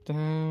 we'll go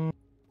down.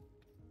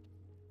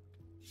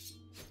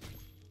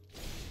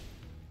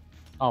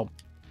 Oh.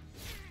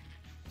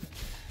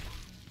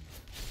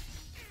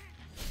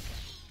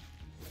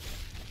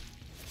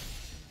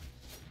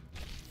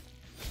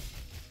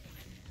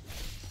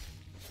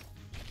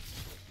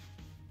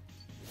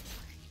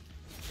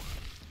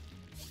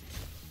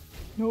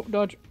 Nope,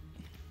 dodge.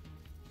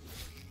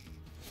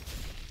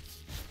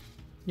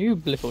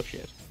 You little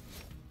shit.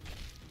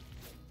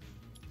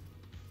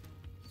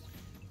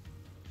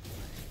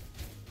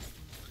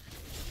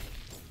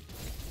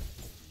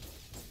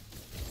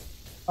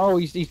 Oh,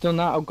 he's done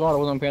that. Oh god, I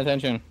wasn't paying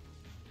attention.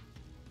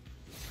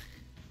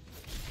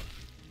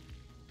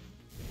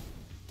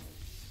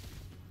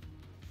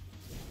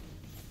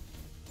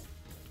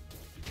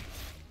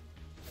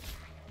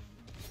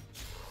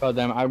 God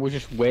damn, I was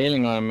just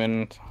wailing on him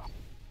and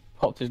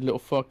popped his little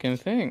fucking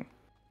thing.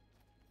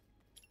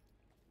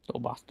 Little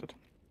bastard.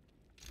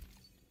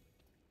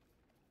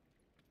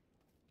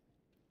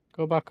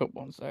 Go back up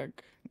one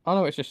sec. Oh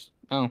no, it's just...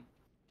 Oh.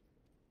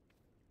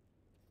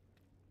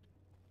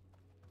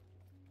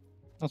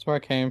 That's where I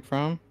came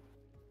from.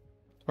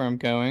 That's where I'm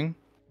going.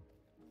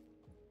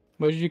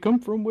 Where did you come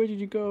from? Where did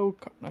you go?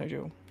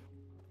 Nigel.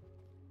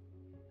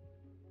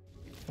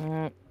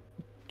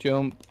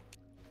 Jump.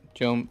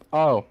 Jump.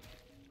 Oh.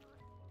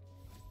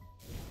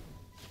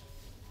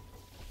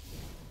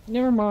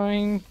 Never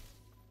mind.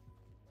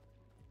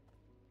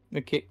 The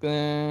kick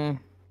there.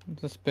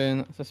 That's a spin.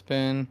 That's a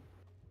spin.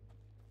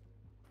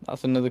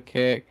 That's another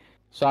kick.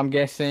 So I'm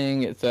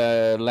guessing it's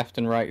a left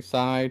and right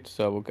side.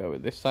 So we'll go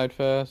with this side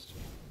first.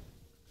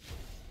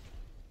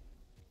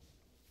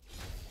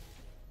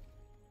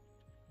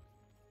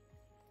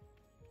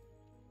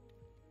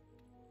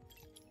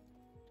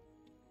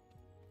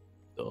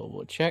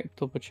 Double check,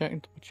 double check,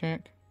 double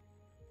check.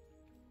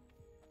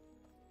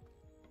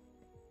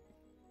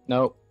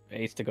 Nope, it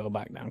needs to go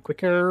back down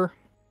quicker.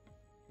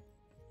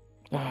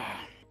 And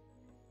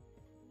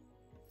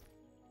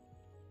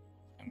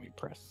we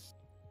press.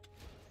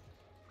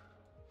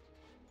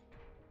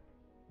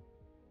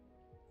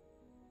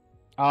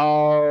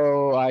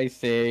 Oh, I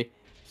see.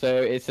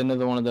 So it's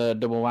another one of the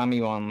double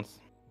whammy ones.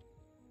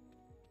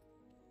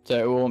 So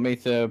it will want me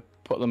to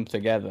put them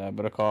together,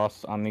 but of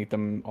course I need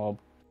them all.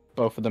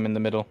 Both of them in the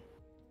middle.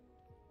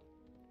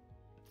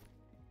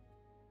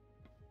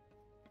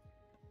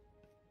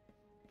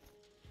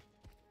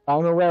 I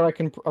don't know where I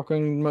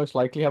can most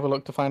likely have a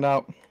look to find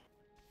out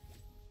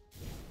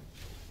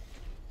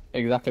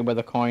exactly where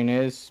the coin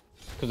is,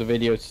 because the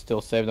video is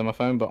still saved on my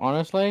phone, but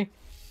honestly,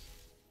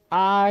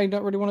 I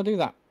don't really want to do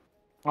that.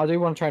 I do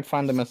want to try and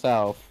find them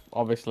myself.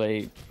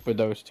 Obviously, with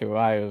those two,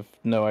 I have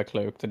no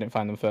clue, because I didn't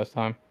find them first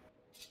time.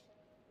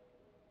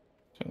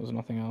 So there's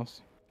nothing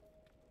else.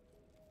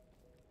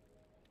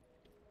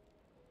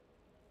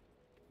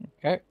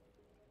 Okay.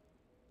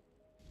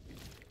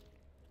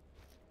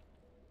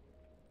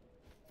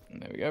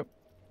 There we go.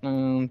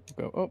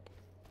 Go up.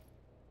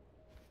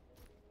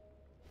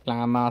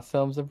 Climb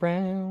ourselves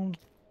around.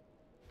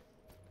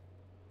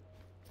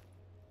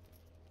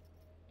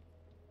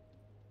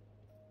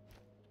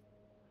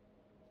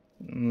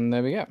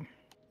 There we go.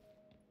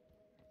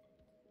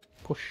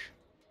 Push.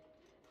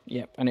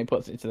 Yep, and it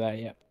puts it to there,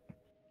 yep.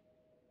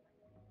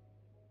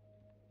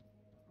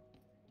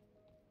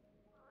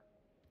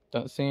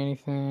 Don't see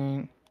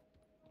anything.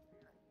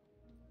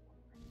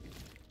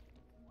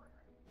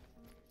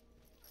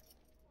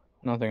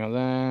 Nothing up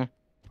there.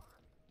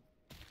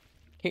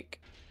 Kick.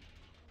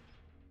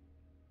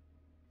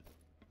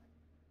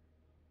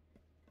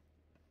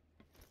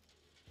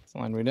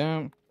 Slide way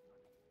down.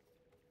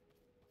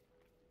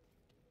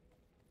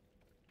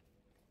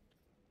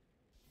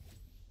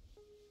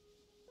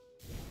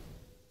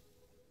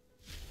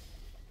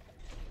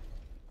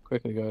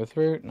 Quickly go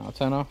through. Now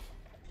turn off.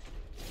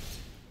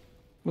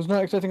 Was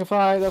not expecting a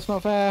fight. That's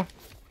not fair.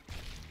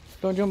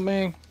 Don't jump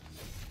me.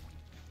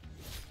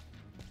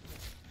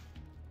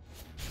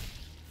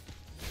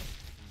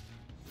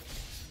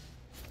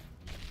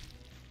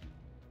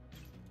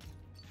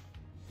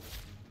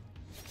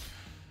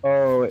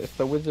 Oh, it's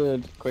the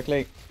wizard.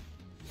 Quickly.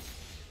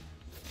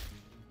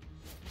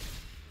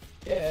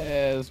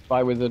 Yes,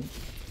 bye wizard.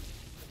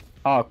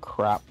 Oh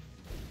crap.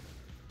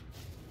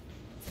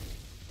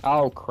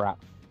 Oh crap.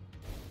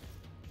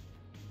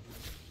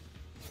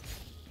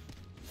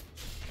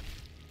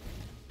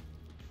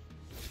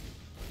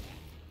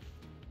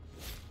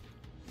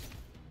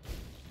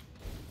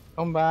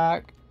 Come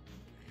back.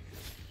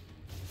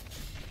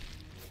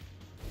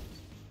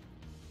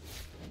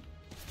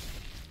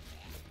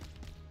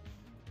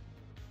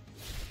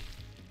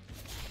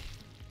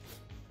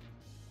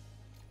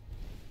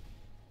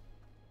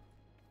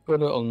 Good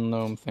little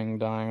gnome thing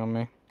dying on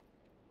me.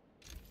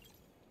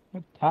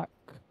 Attack.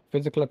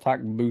 Physical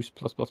attack boost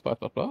plus plus plus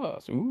plus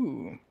plus.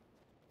 Ooh.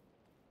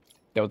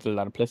 That was a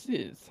lot of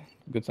pluses.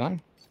 Good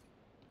sign.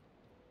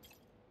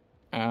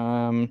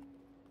 Ah.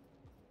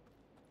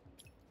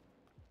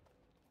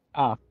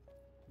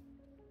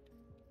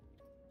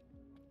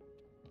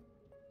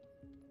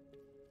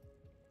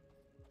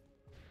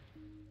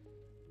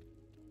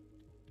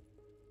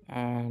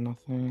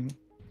 Nothing.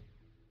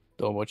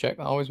 Double check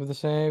always with the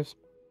saves.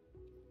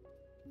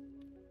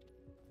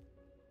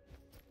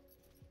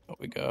 There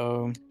we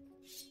go.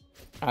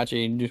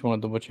 Actually, just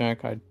want to double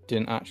check. I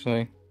didn't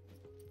actually.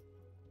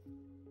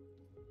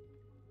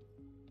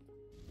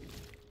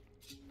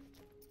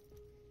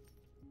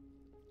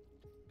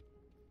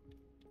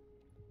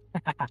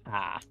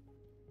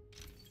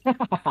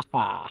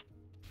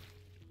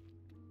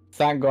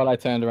 Thank God I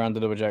turned around to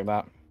double check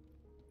that.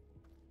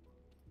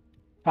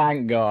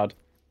 Thank God.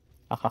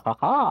 Ha ha ha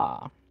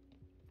ha.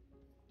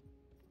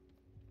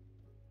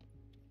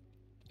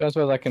 So I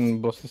suppose I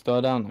can bust the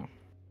store down now.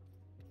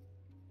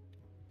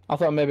 I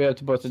thought maybe I had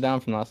to bust it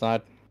down from that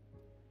side.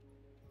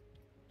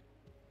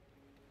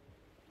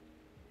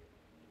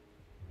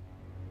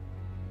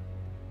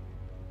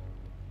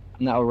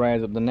 And that'll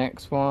raise up the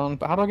next one.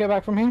 But how do I get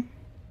back from here?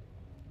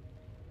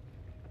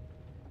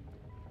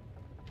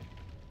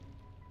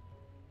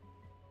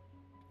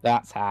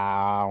 That's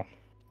how.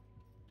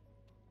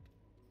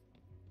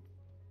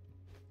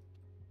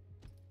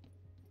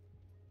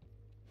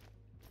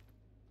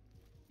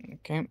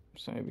 Okay,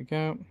 so here we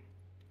go.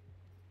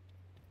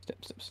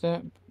 Step, step,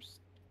 step.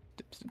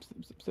 Step, step,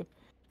 step, step, step.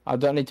 I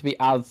don't need to be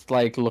as,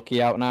 like,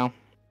 lucky out now.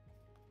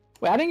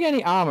 Wait, I didn't get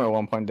any armor at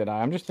one point, did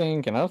I? I'm just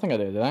thinking. I don't think I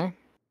did I?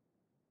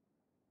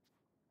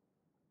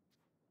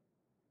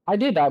 I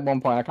did at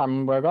one point. I can't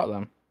remember where I got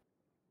them.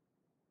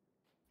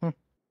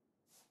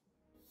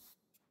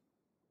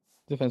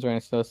 Defense rating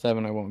is still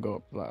 7. I won't go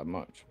up that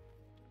much.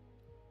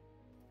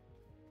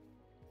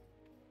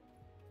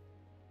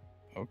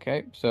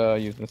 Okay, so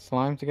use the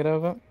slime to get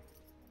over.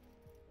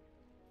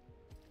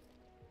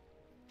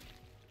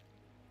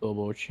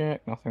 Double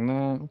check, nothing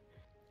there.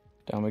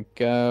 Down we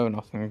go,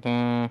 nothing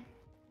there.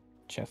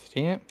 Chest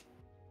here.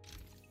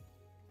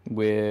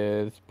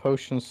 With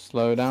potions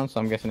slow down, so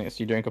I'm guessing it's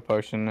you drink a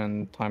potion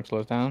and time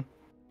slows down.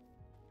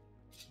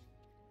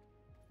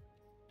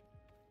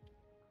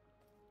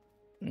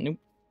 Nope,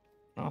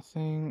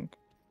 nothing.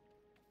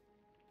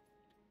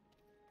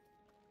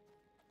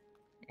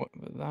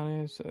 Whatever that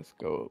is, let's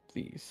go up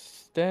these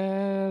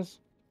stairs.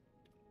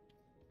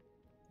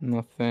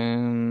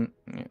 Nothing,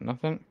 yeah,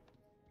 nothing.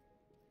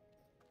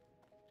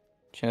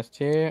 Chest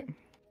here.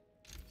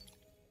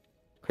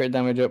 Crit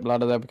damage up,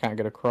 ladder there, we can't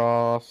get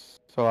across.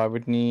 So I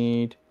would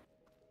need...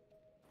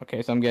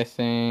 Okay, so I'm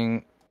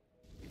guessing...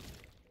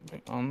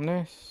 on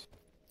this.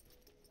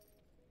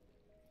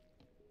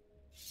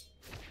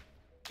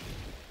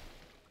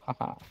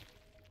 Haha.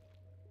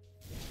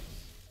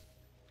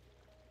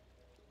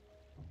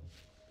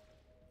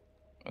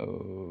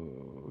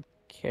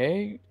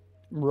 Okay.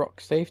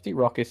 Rock safety.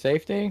 Rock is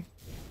safety.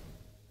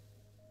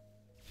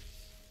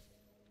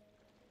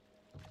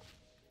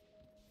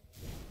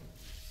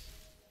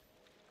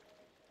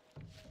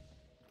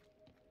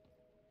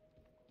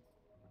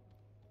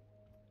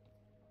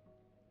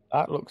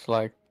 That looks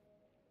like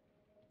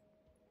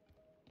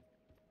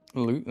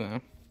loot there.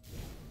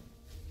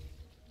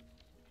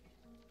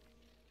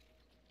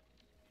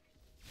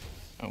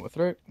 And we're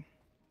through.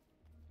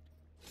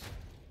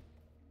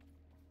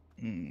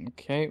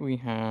 Okay, we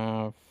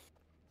have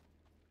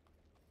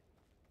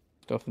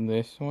stuff in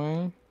this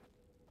way.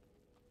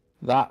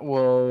 That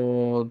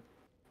will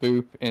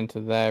boop into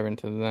there,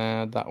 into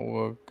there. That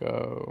will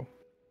go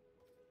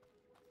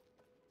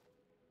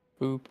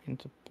boop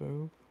into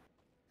boop.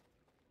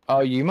 Oh,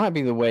 you might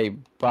be the way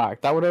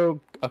back. That would...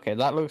 Okay,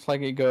 that looks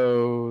like it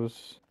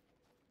goes...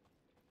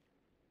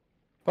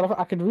 But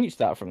I could reach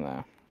that from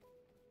there.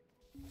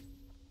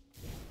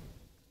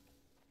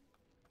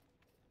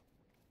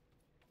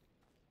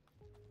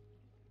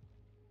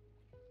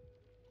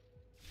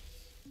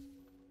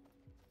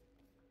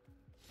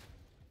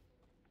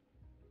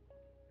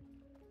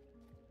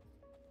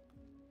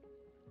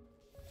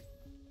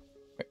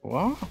 Wait,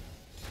 what?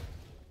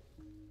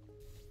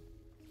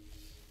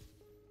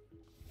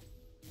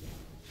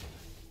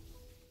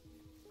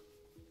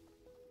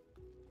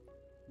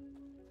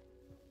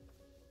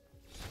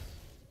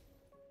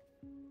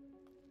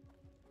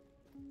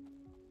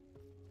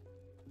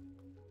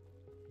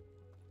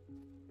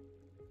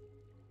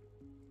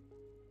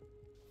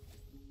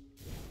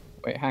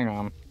 Wait, hang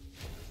on.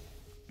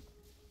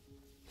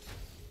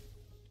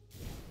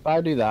 If I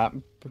do that...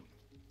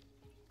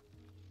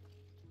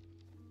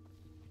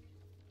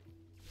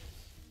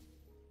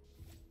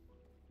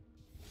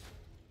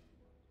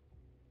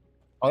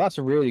 Oh, that's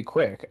really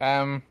quick.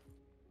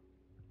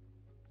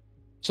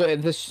 So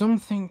there's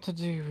something to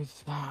do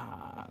with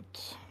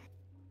that.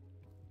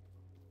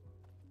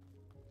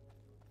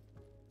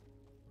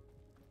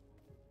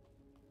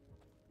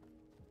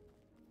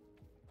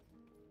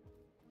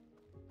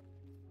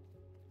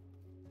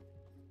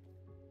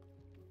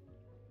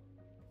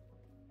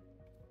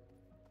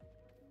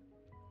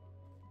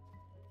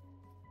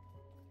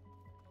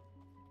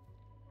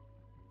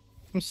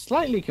 I'm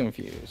slightly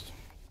confused.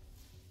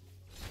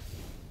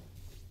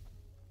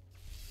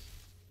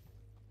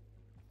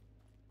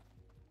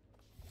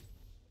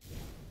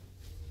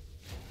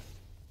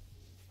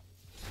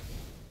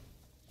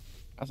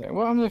 I say,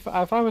 what if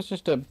I was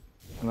just to,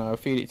 I don't know,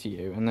 feed it to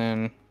you and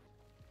then...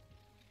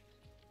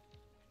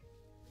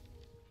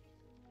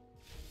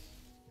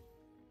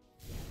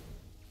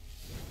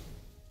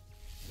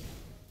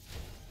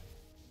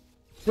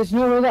 There's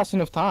no way that's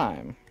enough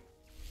time.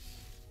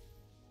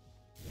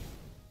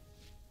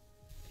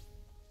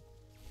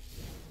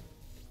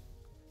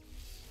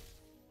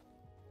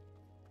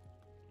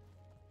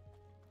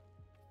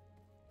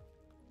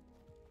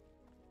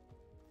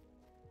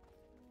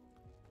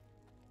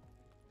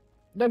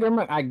 Don't get me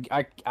wrong,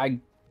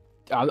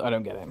 I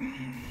don't get it.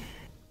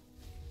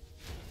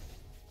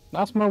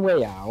 That's my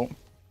way out.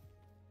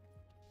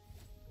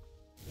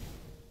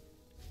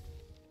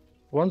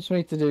 Wants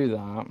me to do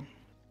that.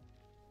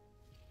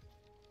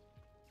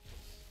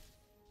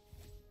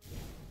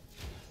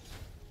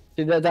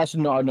 See, that's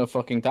not enough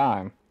fucking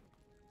time.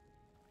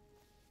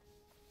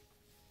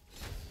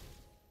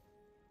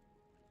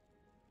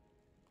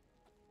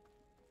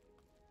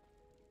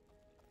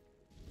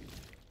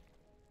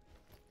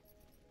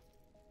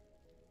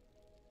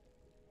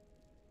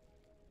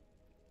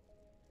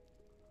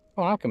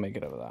 Oh, I can make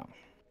it over that.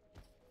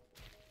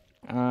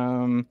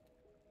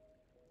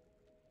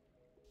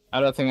 I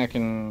don't think I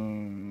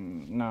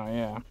can... No,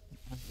 yeah.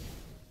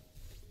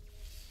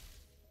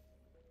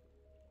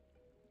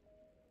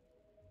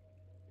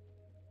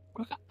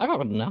 I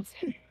got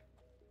nothing.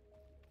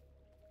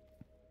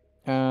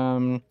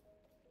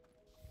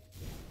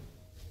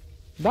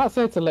 That's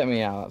it to let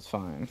me out, that's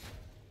fine.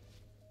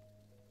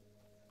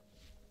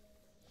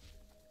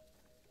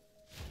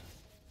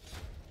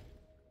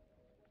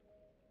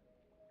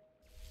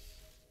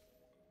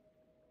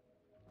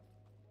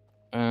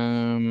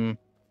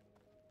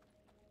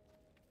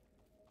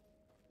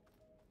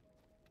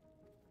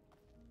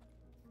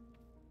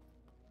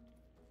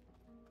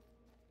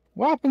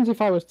 What happens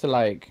if I was to,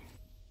 like...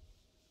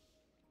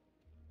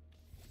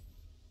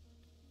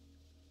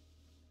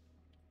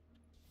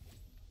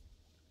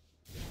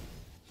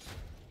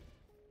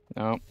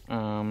 No,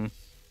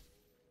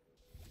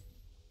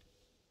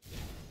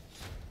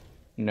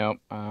 nope,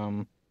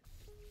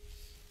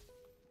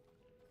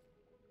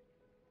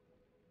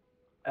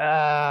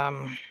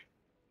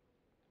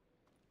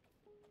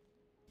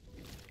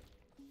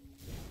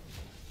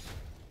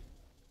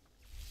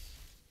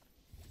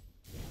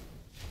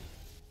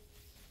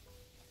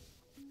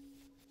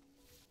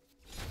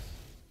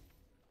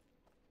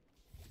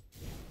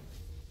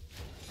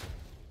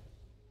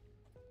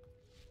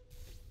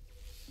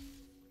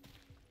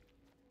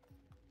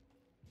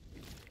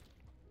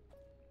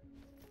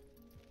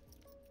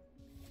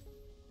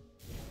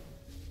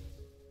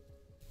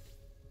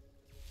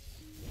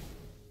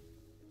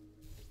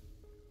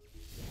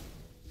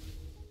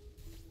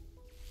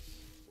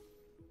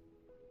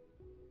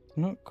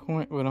 not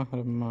quite what I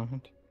had in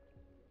mind.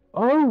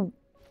 Oh!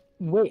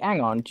 Wait,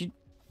 hang on.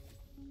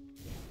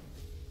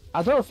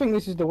 I don't think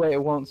this is the way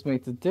it wants me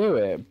to do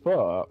it,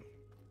 but...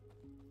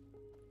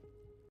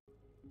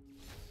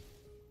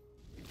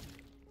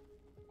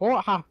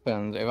 What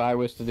happens if I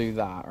was to do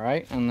that,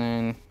 right? And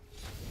then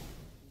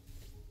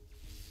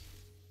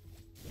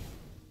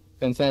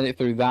send it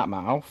through that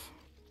mouth.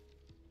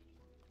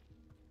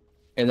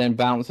 It then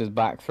bounces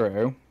back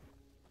through.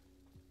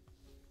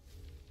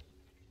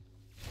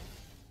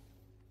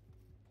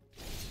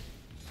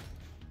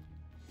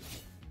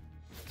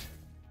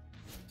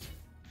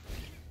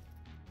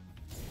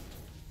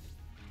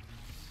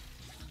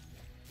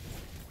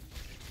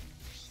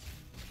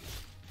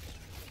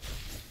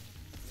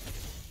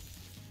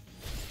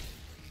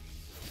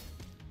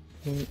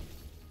 Two,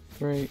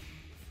 3,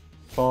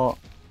 4.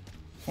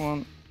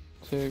 1,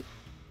 2,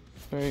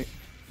 3.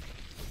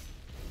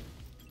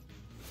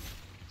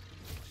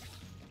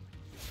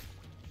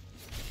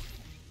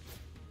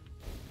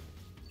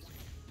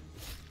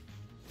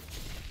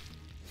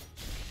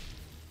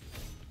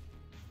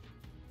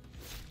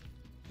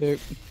 Two.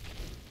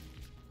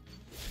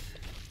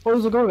 What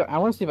was the goal? I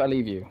want to see if I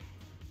leave you.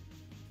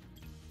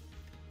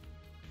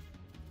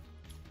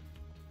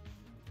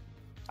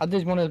 I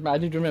did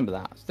remember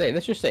that. Stay,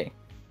 let's just see.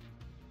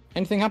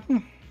 Anything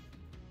happen?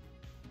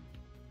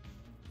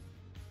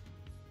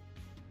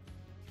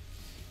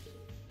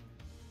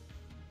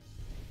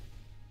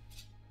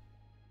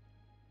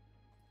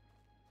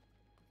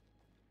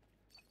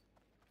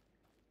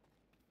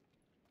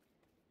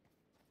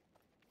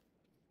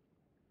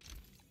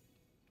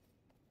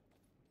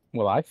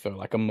 Well, I feel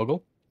like a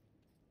muggle.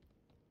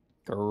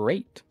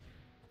 Great.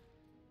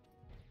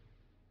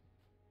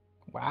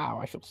 Wow,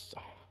 I feel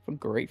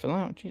great for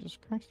that. Jesus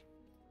Christ.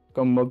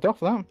 Got mugged off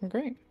that.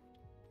 Great.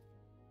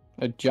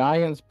 A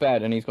giant's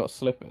bed and he's got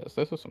slippers.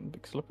 Those are some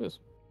big slippers.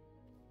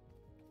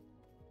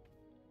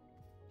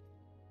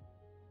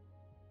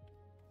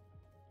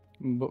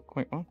 Book,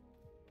 wait, what?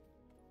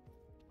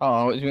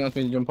 Oh, what he wants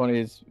me to jump on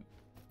his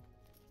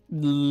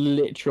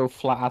literal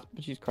flat ass.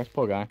 Jesus Christ,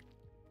 poor guy.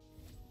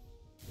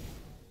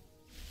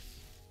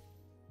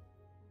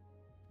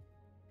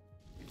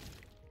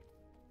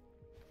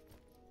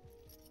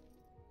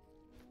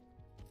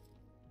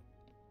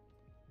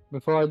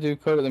 Before I do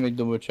code it, let me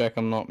double check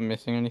I'm not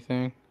missing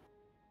anything.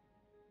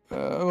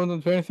 I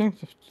wasn't doing anything.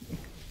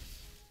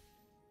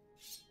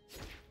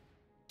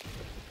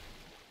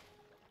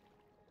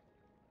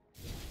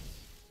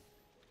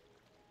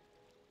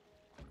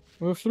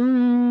 We're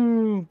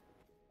through.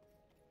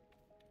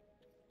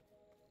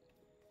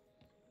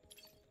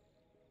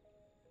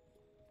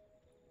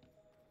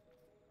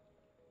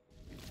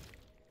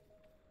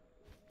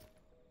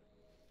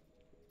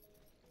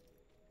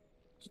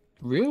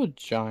 Real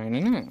giant,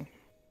 isn't it?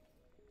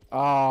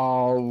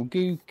 Oh,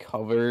 goo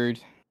covered.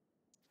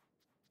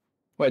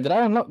 Wait, did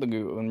I unlock the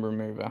goo and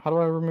remove it? How do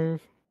I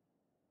remove?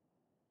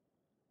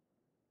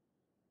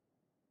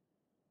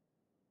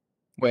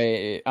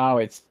 Wait, oh,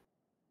 it's.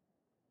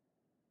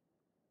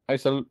 Oh,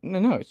 so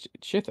no, it's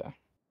shitter.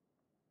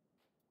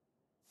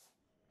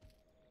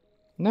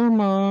 Never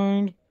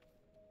mind.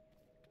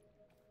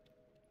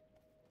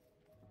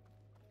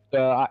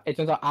 It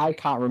turns out I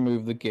can't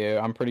remove the goo.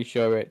 I'm pretty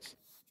sure it's.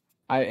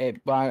 I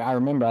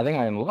remember. I think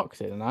I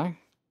unlocked it, didn't I?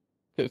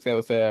 It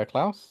was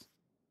Klaus.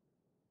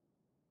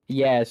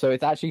 Yeah, so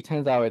it actually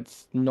turns out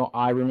it's not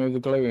I remove the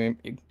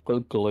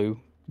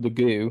the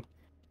goo.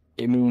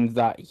 It means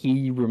that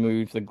he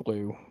removes the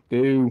goo.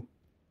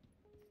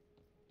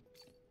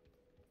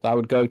 So I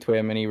would go to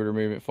him and he would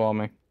remove it for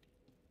me.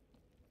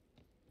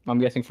 I'm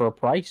guessing for a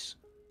price.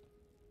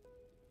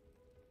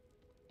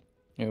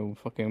 It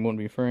fucking wouldn't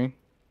be free.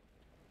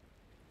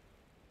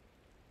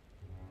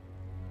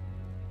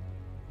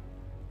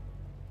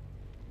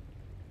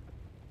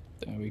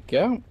 There we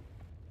go.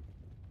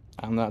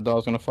 And that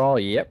door's gonna fall.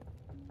 Yep.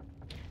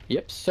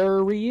 Yep,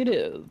 sir, it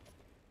is.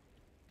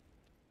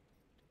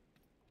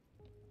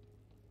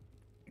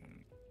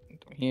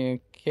 Here,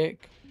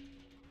 kick.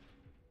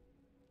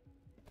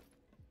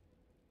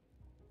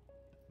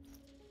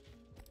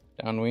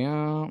 Down we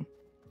are.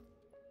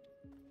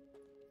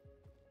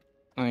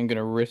 I'm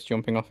gonna risk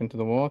jumping off into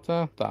the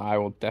water. That I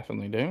will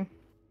definitely do.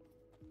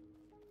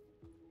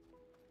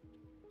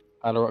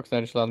 Add a rock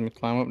stage just allows me to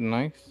climb up.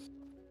 Nice.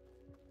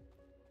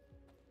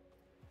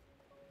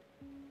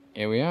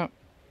 Here we are.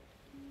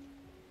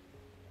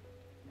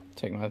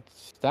 Take my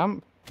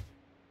stamp.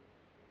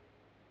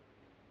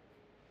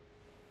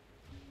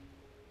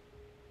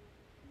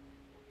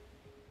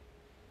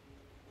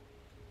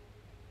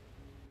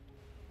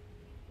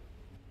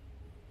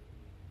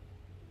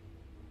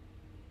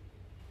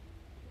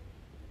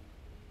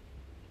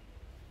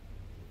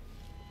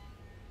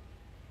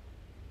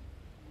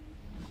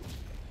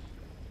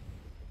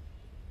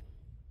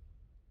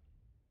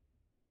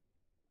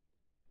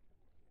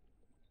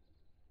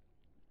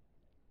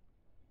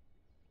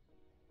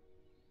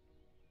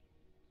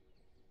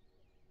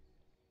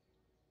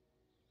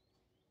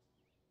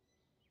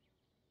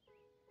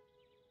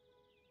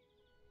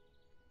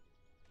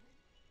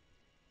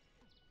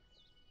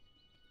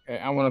 Okay,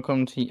 I want to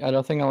come to. I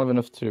don't think I'll have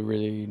enough to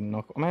really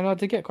knock. I mean, I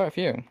did get quite a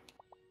few.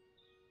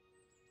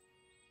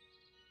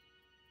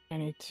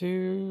 Any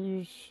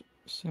twos?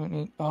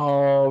 70.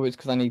 Oh, it's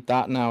because I need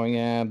that now.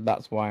 Yeah,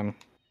 that's why I'm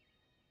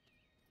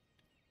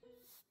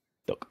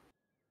stuck.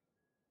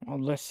 Well,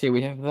 let's see.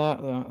 We have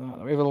that.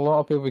 We have a lot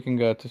of people we can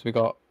go to. So we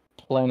got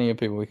plenty of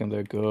people we can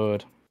do.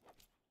 Good.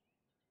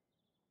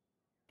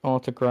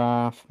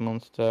 Autograph,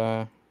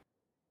 monster.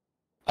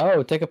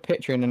 Oh, take a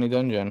picture in any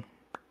dungeon.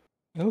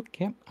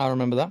 Okay, I'll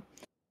remember that.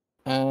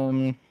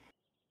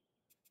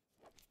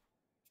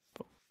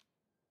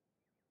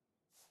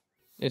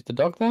 Is the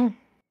dog there?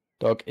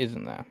 Dog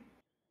isn't there.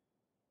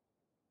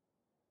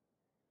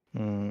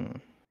 Hmm.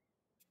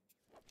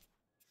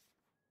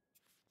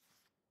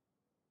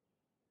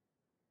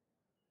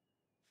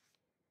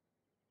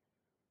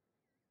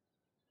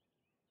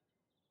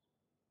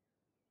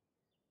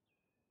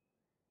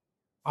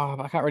 Oh,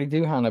 but I can't really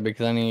do Hannah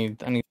because I need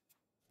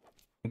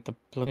the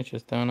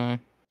blemishes, don't I?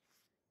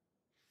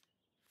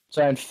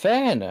 So in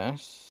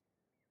fairness,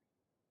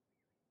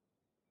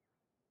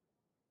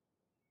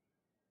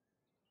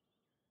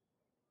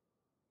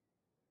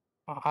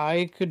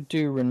 I could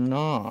do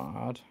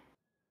Renard.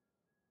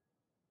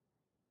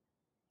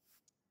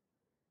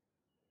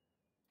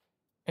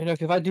 And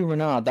look, if I do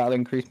Renard, that'll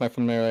increase my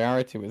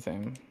familiarity with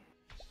him.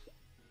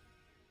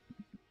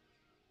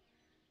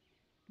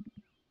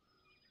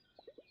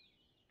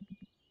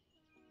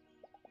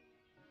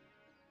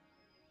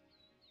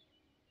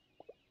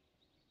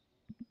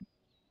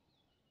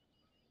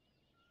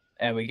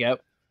 There we go.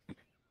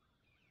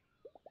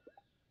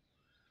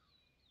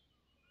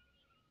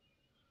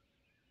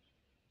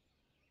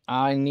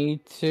 I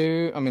need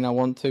to. I mean, I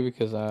want to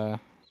because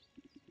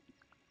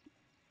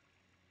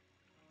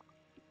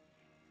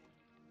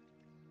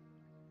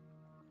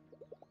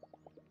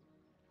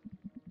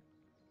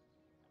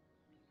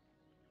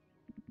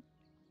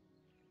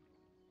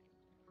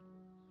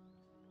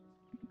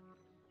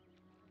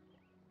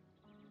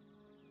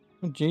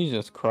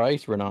Jesus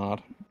Christ,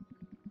 Renard.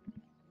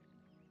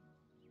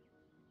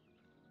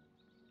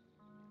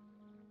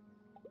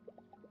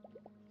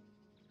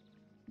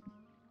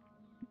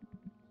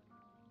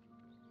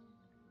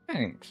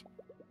 Thanks.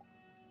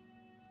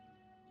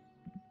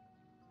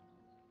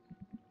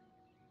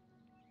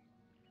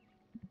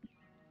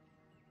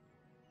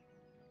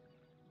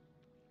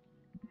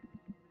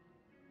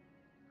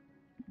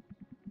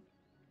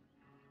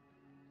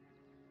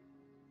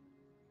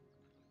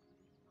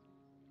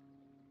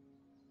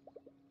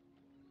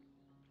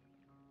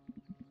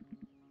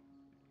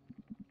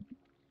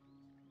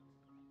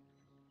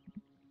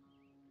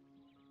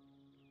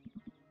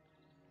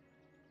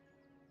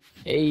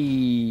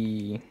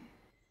 Hey.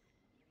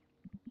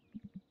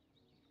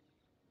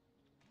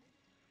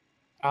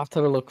 I have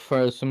to look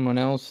for someone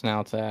else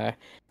now to,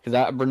 because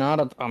that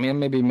Bernard. I mean,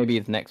 maybe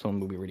the next one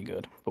will be really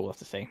good, but we'll have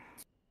to see.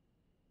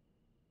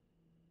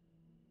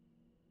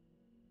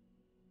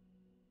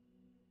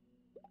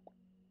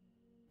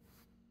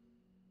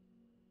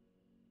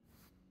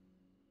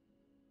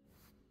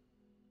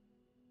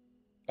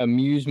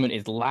 Amusement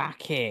is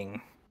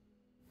lacking.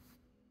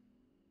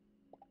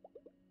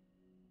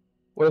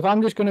 Well, if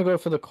I'm just gonna go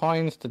for the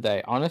coins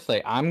today,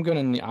 honestly, I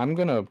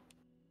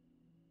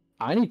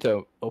need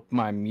to up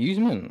my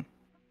amusement.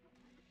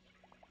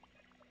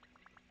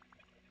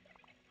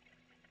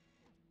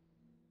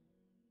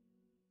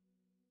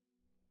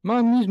 My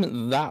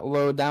amusement that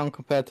low down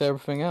compared to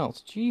everything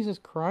else. Jesus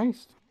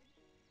Christ.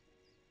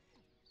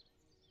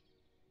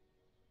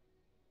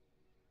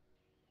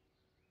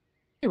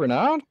 Hey,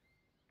 Renard.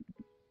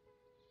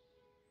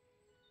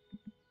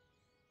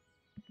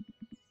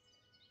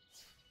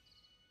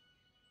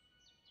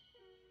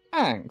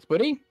 Thanks,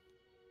 buddy.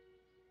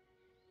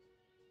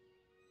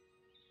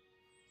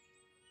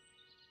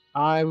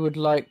 I would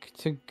like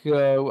to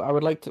go. I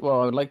would like to.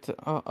 Well, I would like to.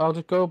 I'll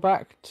just go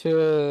back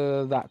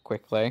to that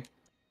quickly.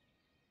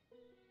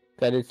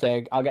 I did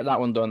say I'll get that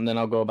one done, then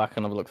I'll go back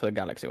and have a look for the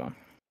Galaxy one.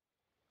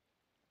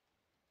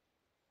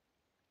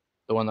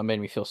 The one that made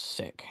me feel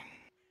sick.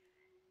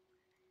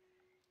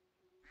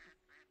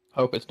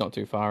 Hope it's not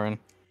too far in.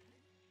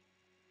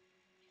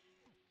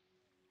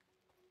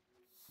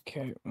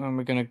 Okay, and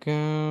we're gonna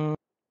go.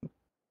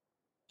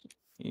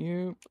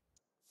 You.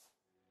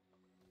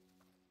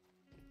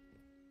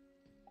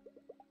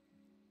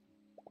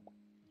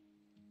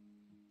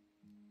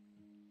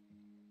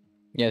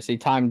 Yeah, see,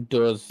 time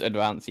does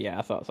advance. Yeah,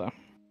 I thought so.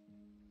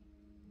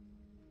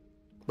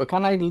 But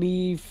can I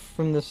leave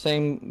from the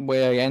same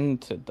way I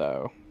entered,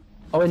 though?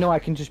 Oh, no, I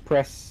can just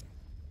press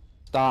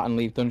start and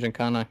leave dungeon,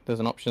 can't I?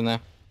 There's an option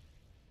there.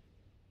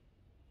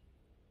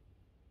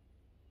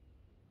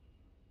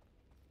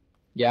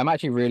 Yeah, I'm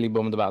actually really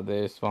bummed about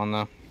this one,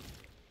 though.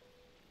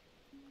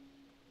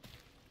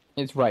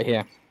 It's right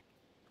here.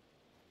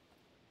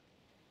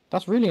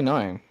 That's really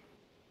annoying.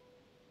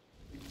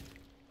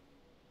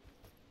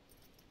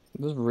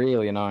 This is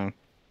really annoying.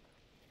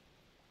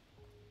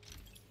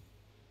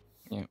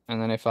 Yeah,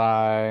 and then if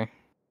I...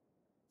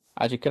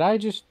 Actually, could I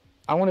just...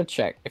 I want to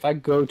check. If I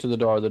go to the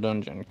door of the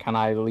dungeon, can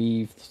I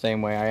leave the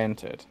same way I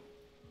entered?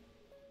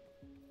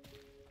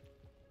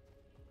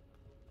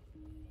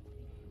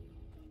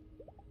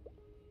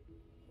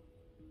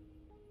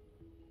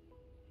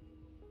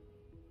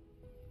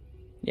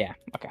 Yeah,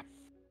 okay.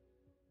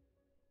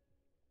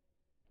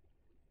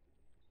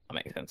 That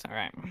makes sense,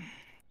 alright.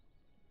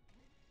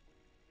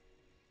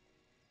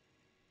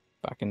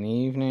 Back in the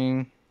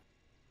evening.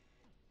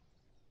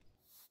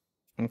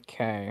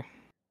 Okay.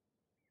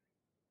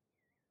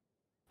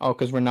 Oh,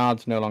 because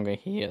Renard's no longer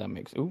here. That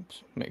makes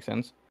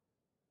sense.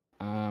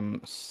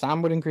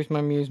 Sam would increase my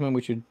amusement,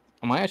 which would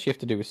I might actually have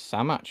to do with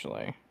Sam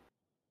actually.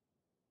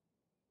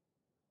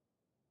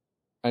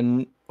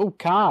 And oh,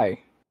 Kai.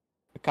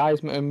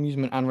 Kai's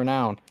amusement and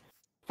renown.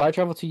 If I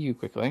travel to you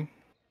quickly,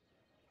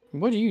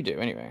 what do you do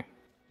anyway?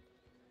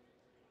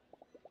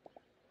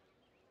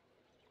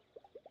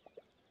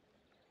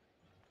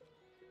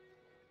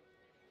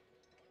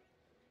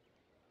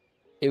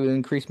 It will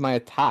increase my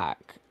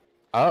attack.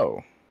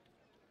 Oh.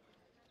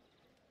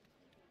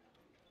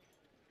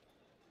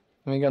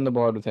 Let me get on the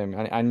board with him.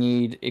 I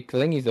need... I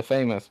think he's the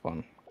famous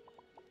one.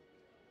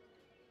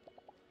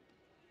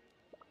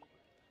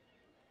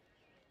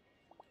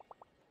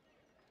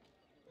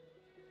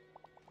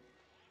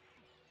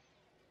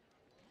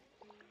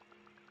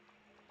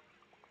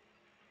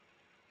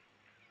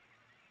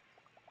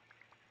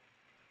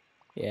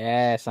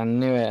 Yes, I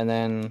knew it. And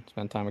then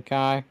spend time with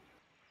Kai.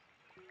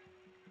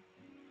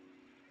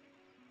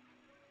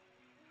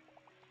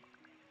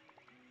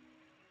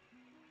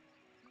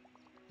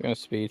 We're gonna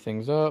speed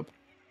things up.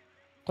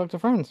 Talk to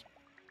friends.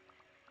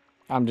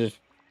 I'm just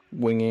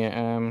winging it.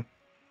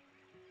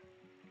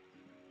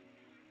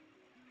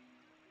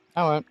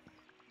 I won't.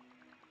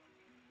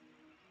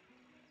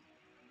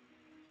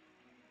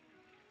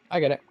 I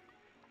get it.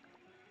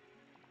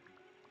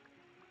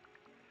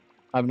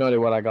 I have no idea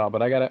what I got,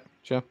 but I get it.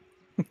 Sure.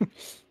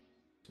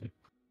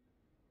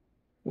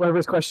 Whatever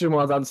his question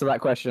was, answer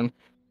that question.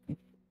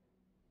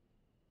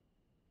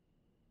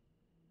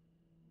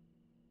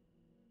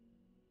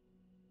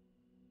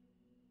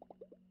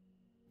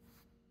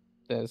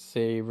 Let's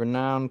see.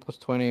 Renown plus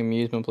 20,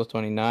 amusement plus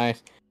 20.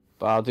 Nice.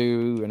 But I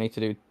need to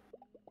do.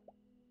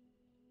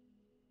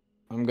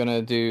 I'm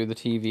gonna do the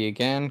TV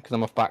again because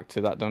I'm off back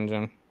to that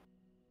dungeon.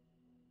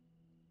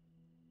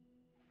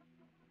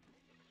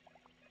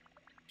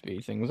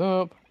 Speed things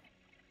up.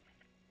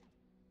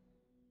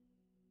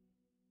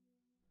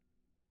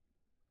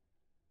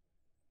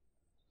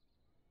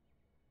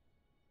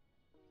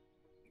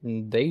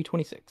 Day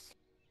 26.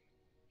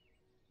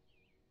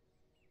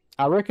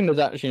 I reckon there's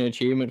actually an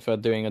achievement for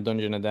doing a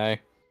dungeon a day.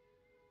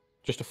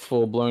 Just a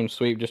full-blown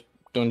sweep, just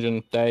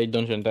dungeon day,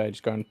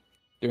 just going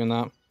doing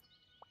that.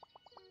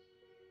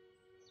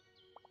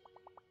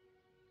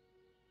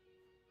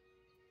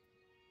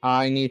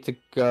 I need to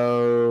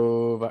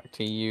go back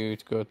to you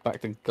to go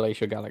back to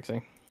Glacial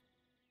Galaxy.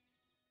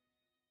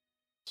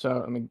 So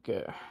let me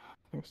go.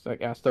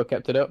 I still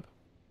kept it up.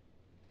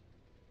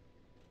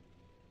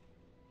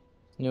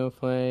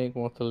 Snowflake,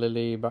 Water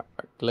Lily, back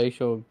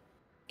Glacial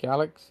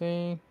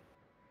Galaxy.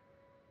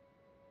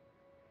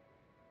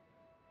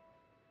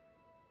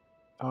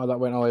 Oh, that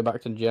went all the way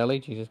back to Jelly.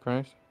 Jesus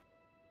Christ.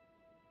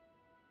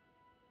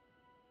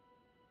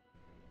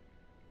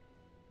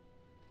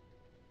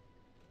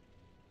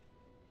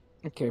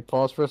 Okay,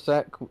 pause for a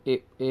sec.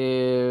 It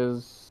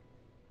is...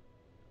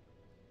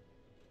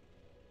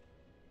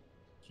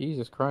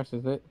 Jesus Christ,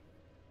 is it?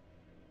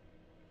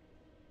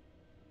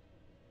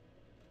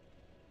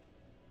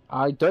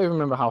 I don't even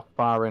remember how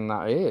far in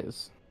that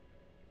is.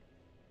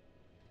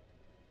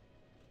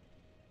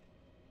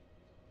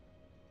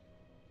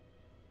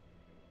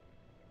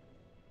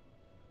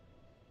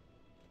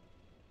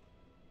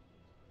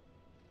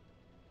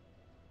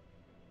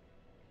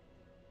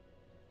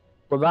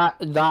 Well,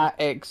 that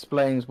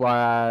explains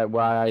why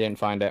I didn't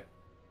find it.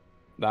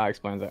 That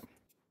explains it.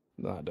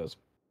 That does.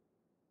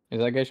 Is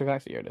that Glacial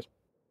Galaxy? Here it is.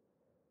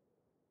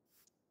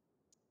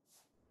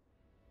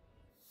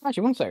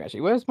 Actually, one sec.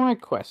 Actually, where's my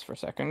quest for a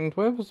second?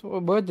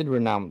 Where did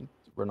Renaud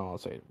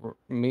say?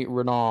 Meet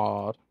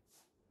Renaud.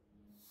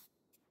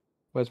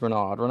 Where's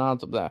Renaud?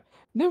 Renaud's up there.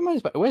 Never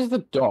mind. Where's the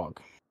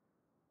dog?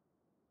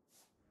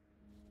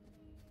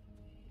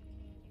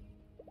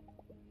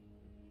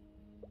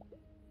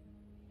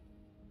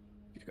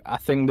 I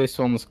think this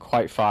one's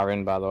quite far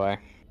in, by the way.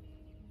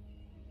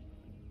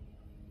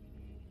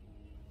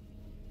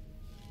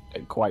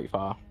 Quite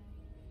far.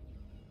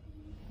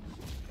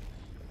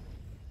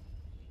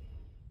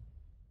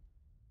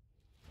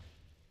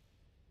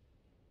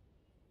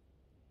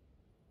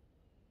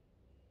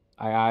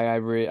 I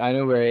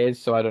know where it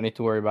is, so I don't need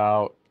to worry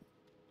about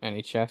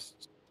any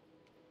chests.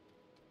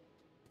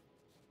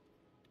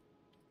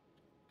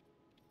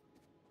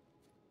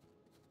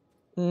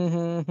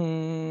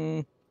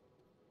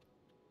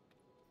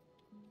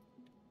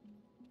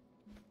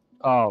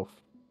 Oh,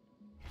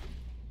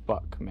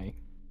 fuck me.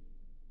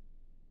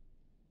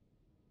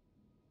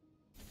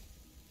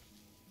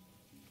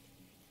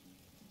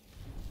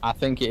 I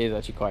think it is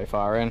actually quite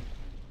far in.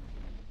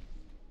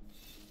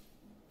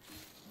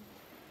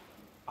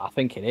 I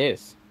think it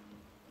is.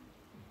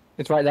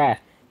 It's right there.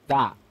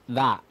 That.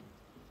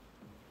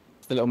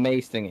 It's the little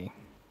maze thingy.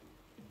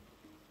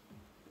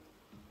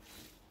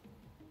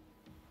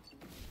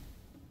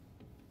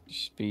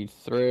 Speed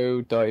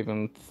through. Don't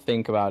even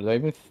think about it. Don't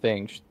even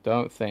think. Just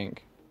don't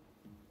think.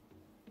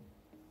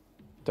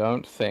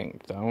 Don't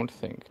think. Don't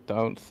think.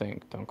 Don't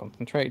think. Don't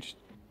concentrate.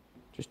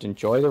 Just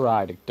enjoy the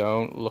ride.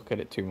 Don't look at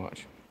it too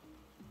much.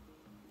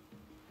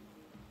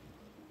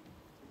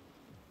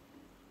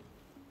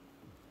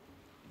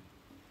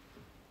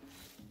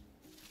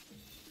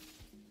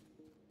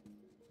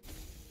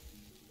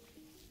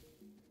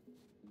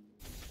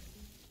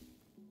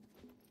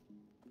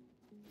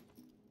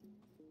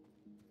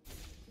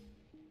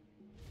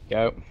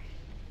 Go.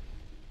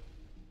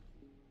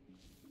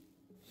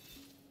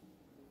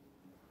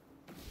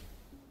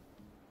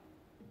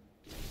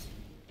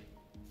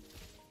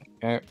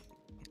 Go.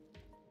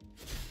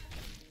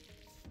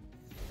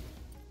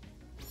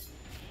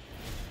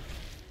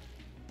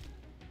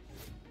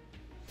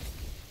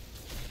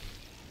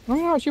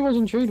 I actually was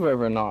intrigued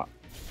whether or not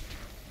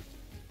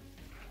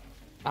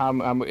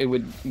it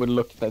would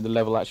look that the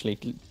level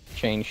actually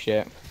changed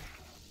shit.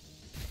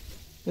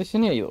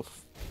 Listen here, you little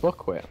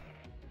fuckwit.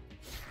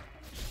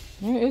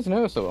 Yeah, it is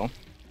noticeable.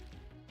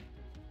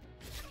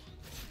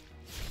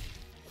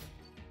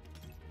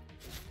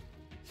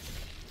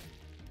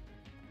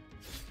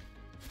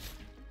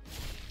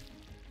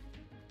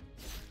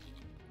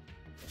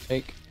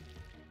 Take.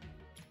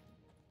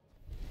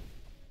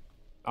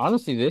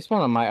 Honestly, this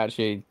one I might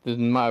actually. There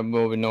might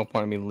well be no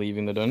point in me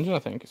leaving the dungeon. I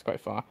think it's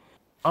quite far.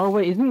 Oh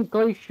wait, isn't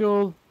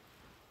Glacial?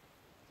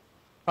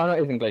 Oh no,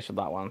 it isn't Glacial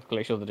that one.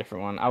 Glacial's a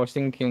different one. I was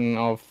thinking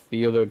of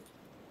the other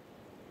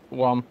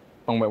one.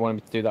 One where it wanted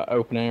me to do that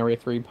open area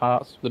 3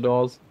 parts, the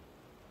doors.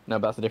 No,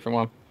 but that's a different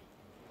one.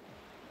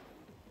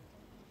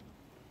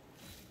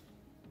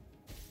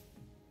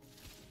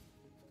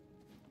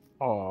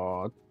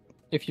 Oh,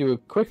 if you were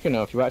quick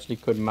enough, you actually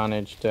could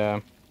manage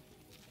to...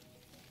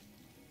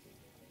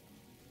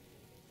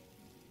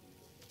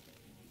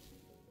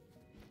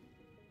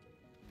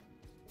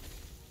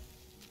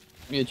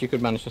 You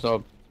could manage to sort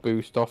of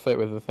boost off it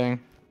with the thing.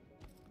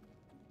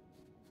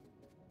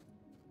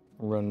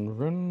 Run,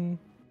 run.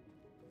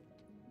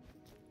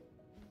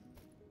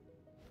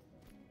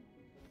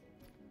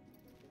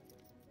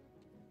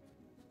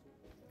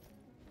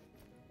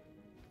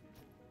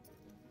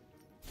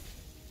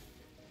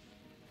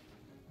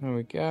 There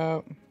we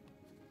go.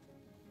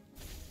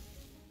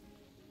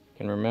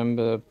 Can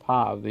remember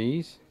part of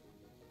these.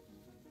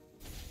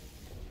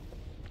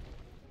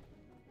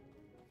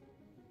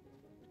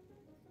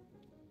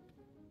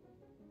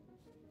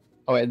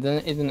 Oh wait,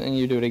 then isn't and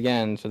you do it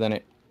again, so then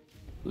it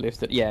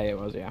lifts it. Yeah, it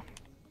was, yeah.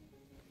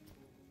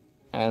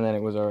 And then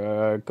it was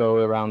a go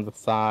around the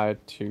side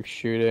to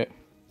shoot it.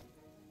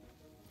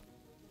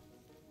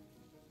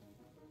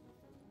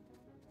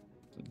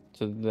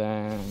 So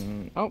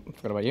then... Oh,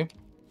 forgot about you.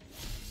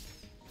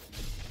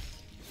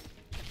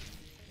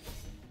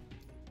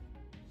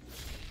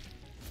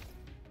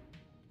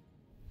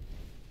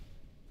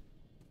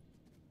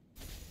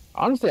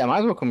 Honestly, I might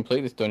as well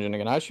complete this dungeon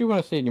again. I actually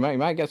want to see. You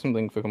might get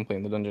something for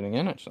completing the dungeon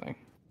again. Actually,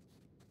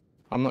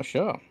 I'm not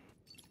sure.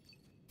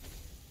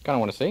 Kind of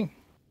want to see.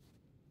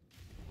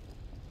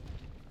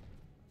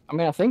 I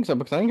mean, I think so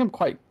because I think I'm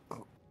quite.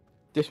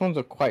 This one's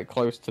quite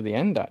close to the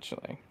end.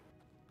 Actually,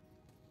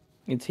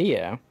 it's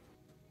here.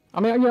 I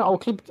mean, yeah, I'll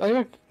complete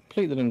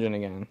the dungeon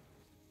again.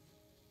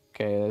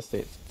 Okay, let's see.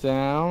 It's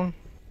down.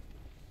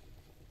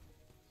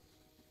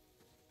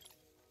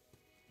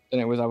 Then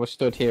it was I was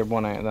stood here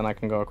one night, and then I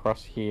can go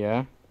across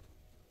here.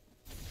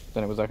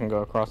 Then it was I can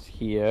go across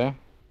here.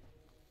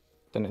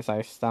 Then it's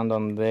I stand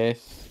on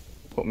this,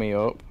 put me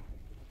up.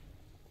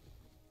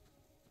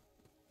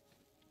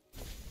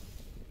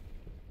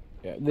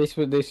 Yeah, this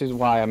is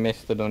why I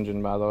missed the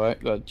dungeon, by the way,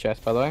 the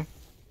chest, by the way.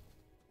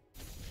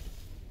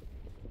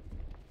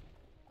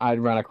 I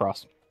ran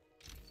across.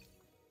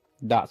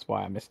 That's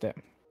why I missed it.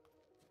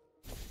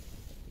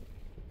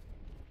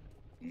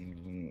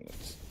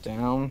 It's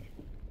down.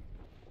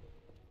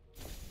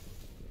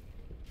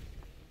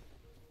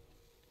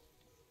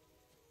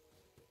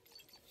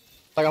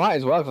 Like I might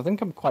as well, because I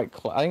think I'm quite.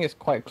 I think it's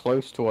quite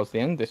close towards the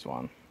end. This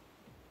one,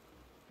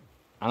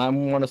 and I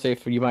want to see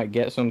if you might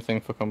get something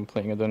for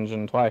completing a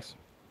dungeon twice.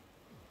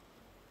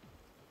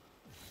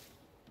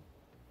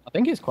 I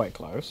think it's quite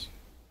close.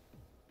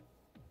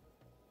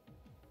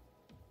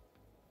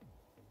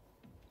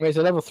 I mean, it's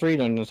a level 3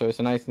 dungeon, so it's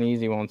a nice and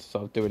easy one to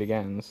sort of do it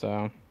again.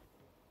 So.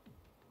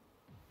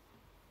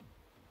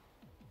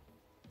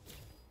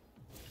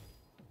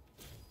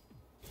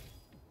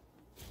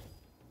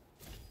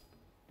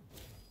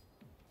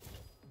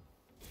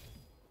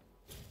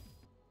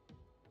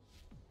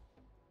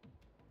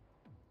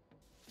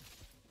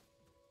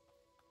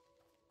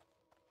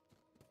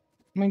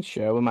 I mean,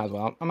 sure, we might as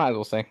well. I might as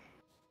well say.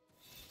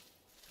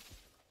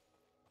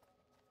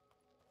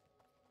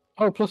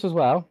 Oh, plus as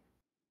well.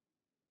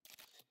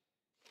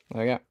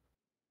 There we go.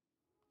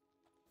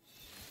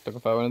 Took a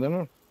photo in the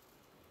dinner.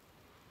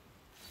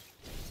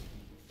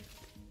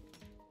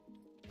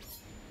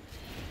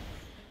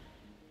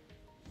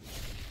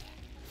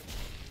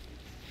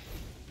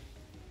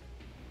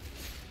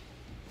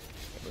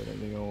 Get rid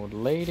of the old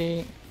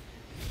lady.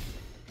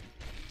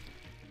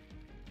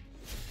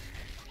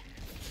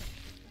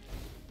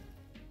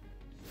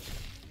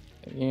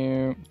 Thank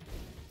you.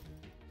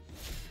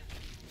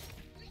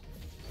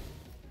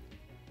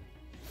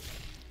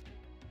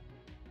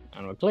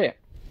 And we're clear.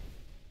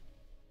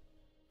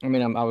 I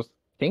mean, I was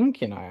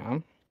thinking I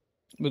am.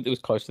 It was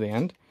close to the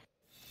end.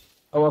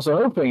 I'm also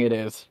hoping it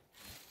is.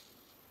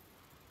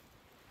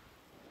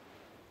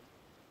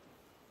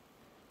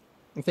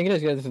 I think it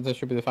is. Yeah, this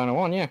should be the final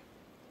one. Yeah.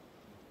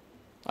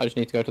 I just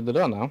need to go to the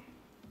door now.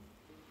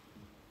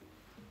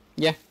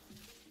 Yeah.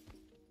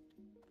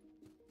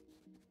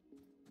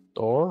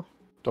 Door.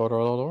 Door.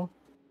 Door.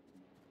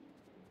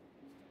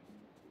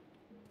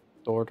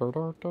 Door. Door. Door.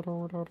 Door. Door.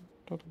 Door. Door.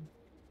 Door.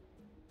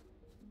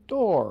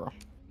 Door.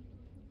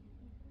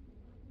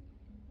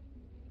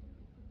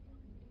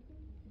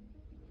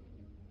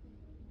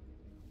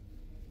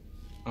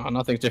 Oh,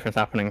 nothing's different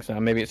happening, so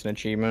maybe it's an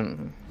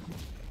achievement.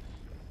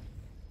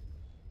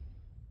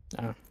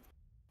 Oh.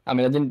 I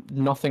mean,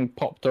 nothing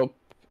popped up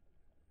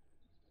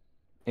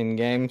in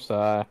game, so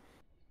I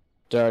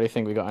don't really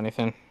think we got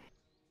anything.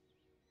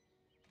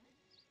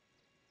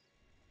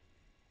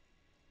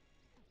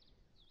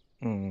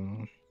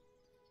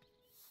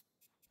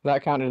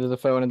 That counted as a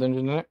foe in a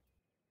dungeon, didn't it?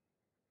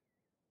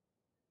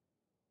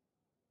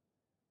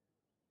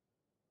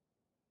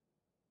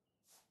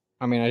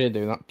 I mean, I did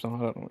do that, so I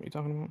don't know what you're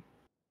talking about.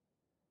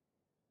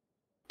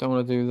 Don't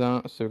want to do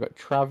that. So we've got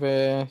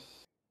Travis,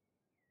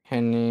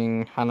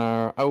 Henning,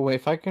 Hannah. Oh, wait,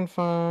 if I can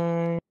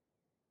find...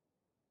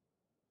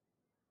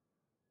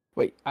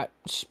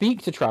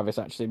 speak to Travis,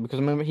 actually, because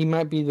I remember he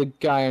might be the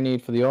guy I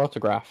need for the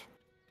autograph.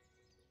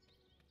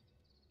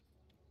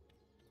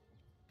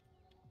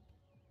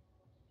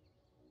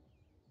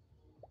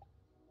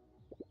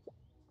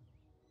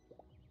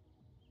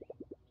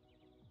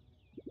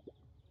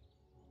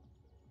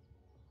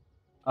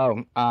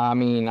 Oh, I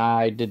mean,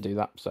 I did do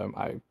that, so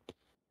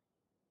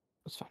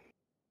that's fine.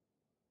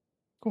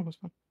 Cool, that's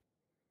fine.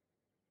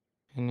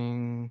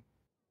 Inning.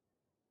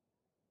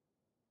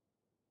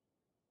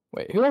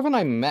 Wait, who haven't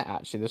I met,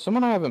 actually? There's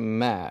someone I haven't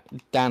met.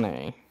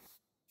 Danny.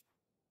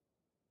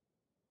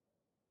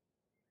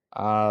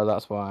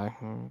 That's why.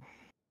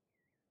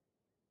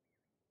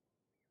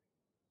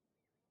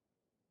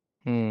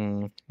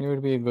 Who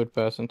would be a good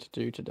person to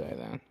do today,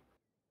 then?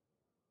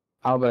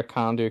 Albert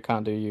can't do, you,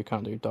 can't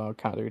do dog,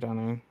 can't do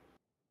Danny.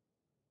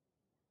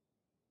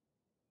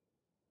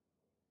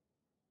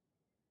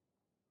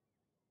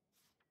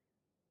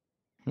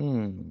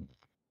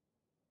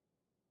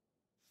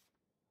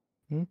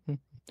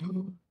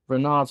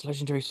 Renard's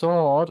legendary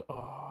sword.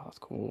 Oh, that's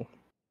cool.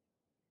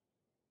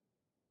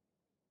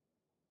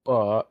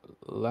 But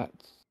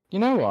you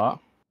know what?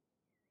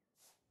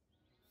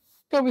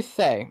 Go with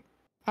Thay.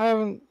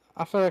 I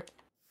feel like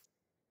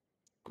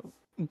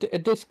a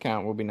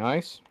discount would be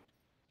nice.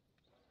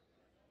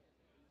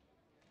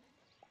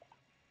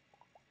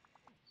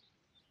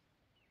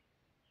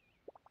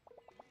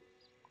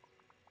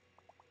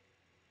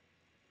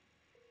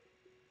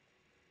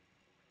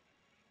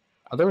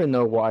 I don't really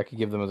know what I could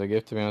give them as a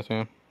gift, to be honest with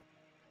you.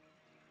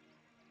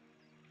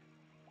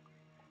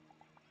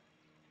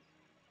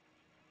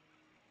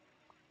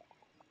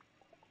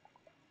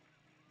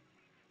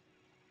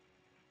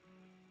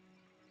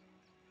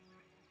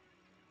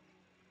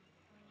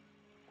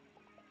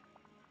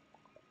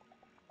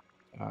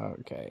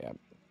 Okay, yeah.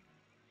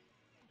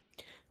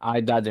 I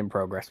died in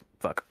progress.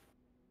 Fuck.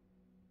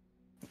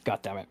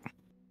 God damn it.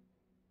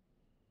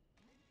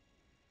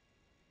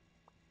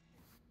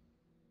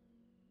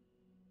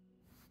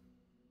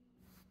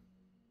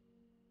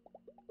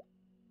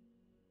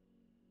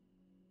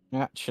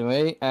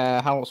 Actually,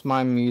 how's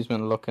my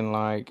amusement looking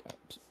like?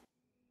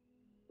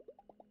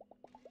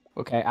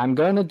 Okay, I'm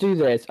going to do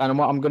this, and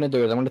what I'm going to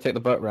do is I'm going to take the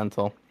boat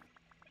rental.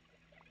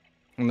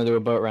 I'm going to do a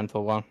boat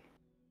rental one.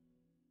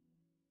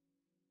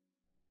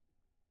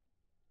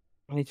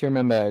 I need to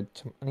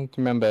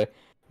remember.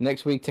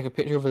 Next week, take a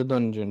picture of a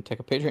dungeon.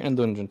 Take a picture in a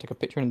dungeon. Take a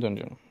picture in a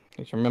dungeon.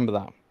 I need to remember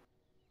that.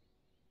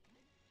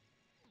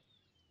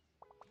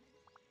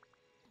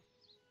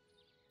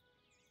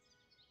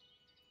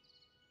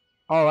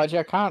 Oh, actually,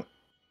 I can't.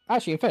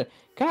 Actually, in fact,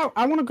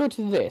 I want to go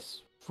to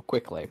this for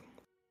quickly.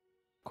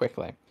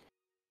 Because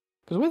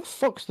where the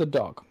fuck's the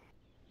dog?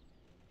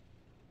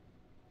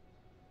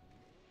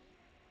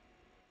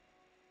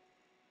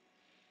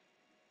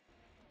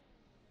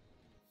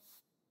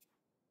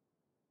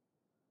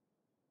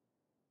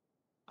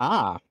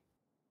 Ah.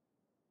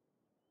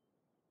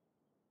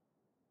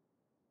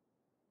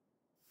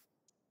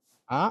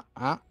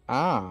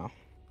 Ah.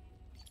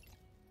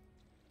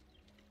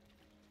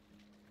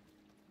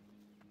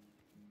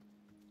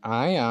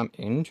 I am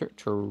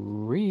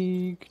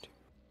intrigued.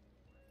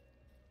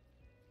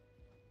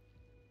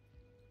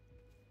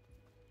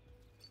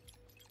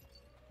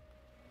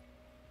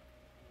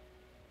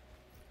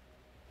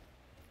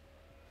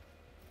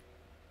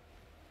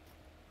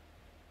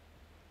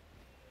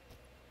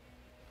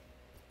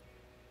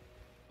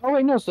 Oh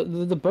wait, no. So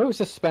the boats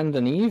to spend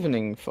an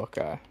evening,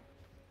 fucker.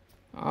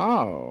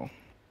 Oh.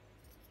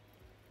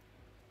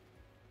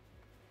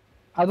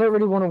 I don't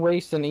really want to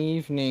waste an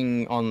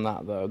evening on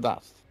that though.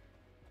 That's.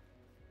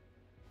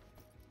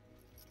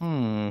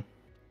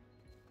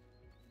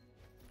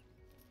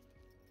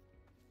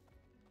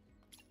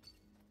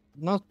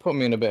 That's put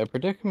me in a bit of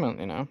predicament,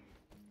 you know.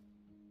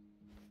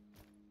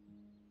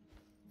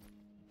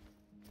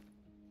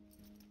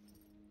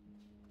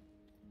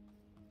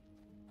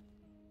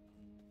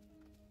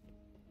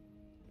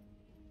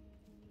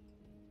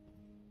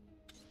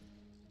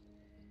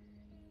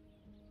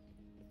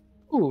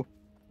 Ooh,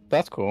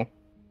 that's cool.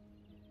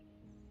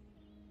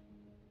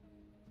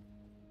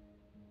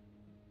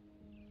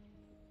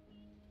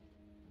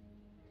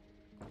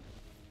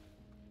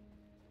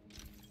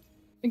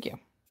 Thank you.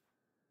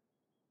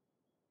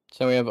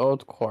 So we have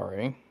Old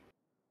Quarry.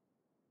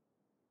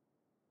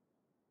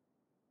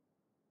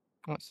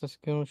 What's the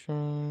skill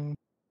shrine?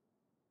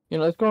 You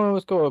know,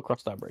 let's go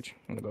across that bridge.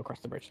 I'm gonna go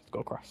across the bridge. Let's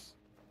go across.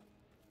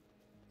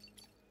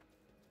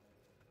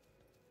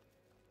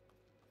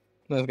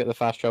 Let's get the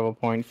fast travel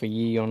point for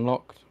Yi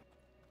unlocked.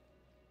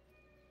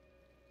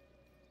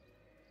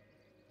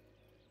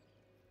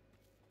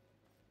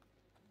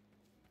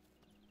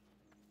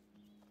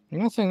 I'm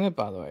not saying that,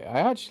 by the way.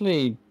 I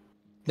actually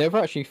never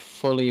actually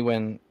fully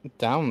went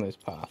down this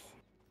path.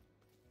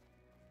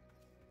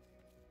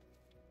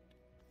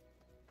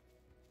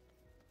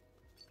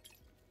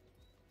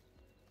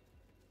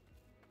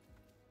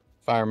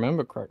 If I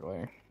remember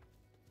correctly.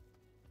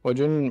 Well,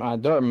 I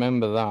don't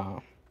remember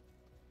that.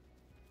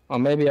 Or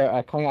maybe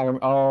I can't.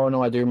 Oh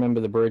no, I do remember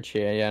the bridge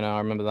here. Yeah, no, I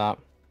remember that.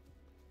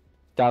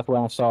 That's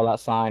when I saw that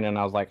sign and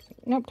I was like,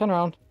 nope, turn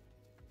around.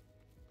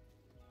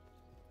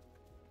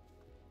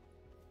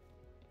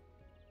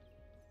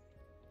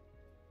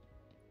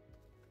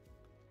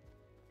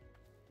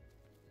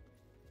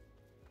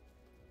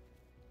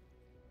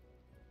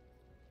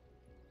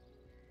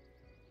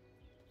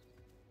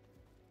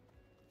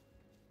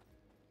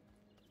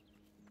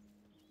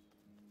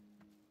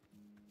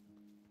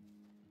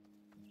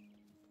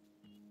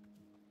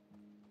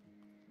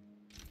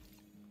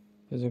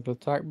 Physical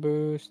attack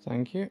boost,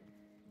 thank you.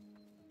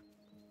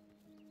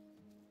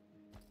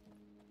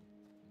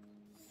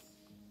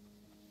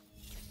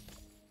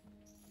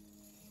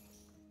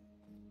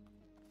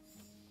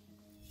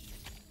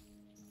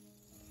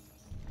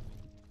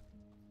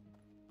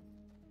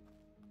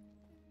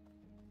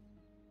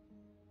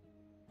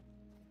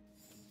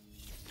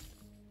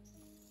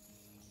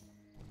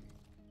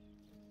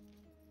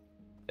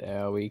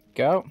 There we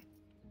go.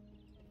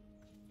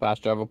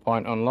 Fast travel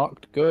point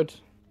unlocked, good.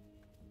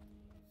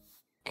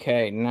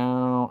 Okay,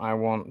 now I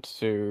want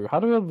to... How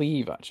do I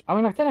leave, actually? I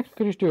mean, I think I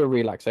could just do a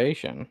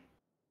relaxation.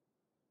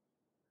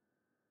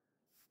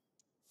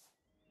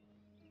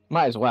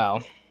 Might as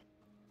well.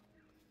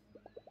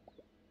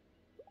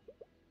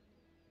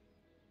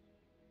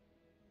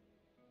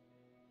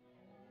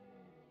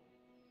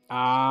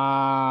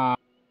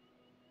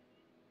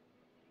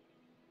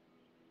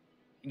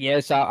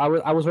 Yes, I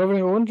was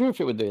wondering if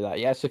it would do that.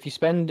 Yes, if you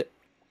spend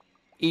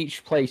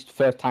each place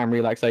first time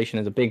relaxation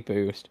is a big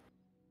boost,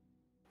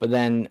 but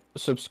then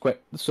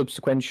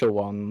subsequential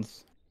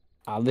ones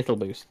are little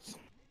boosts.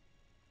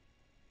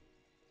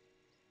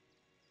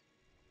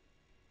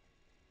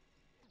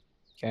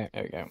 Okay,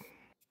 there we go.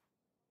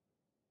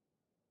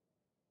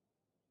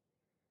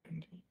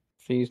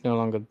 She's no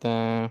longer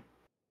there.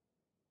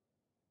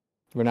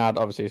 Renard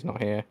obviously is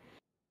not here.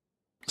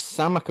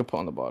 Sam I could put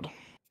on the board.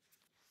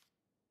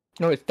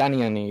 No, it's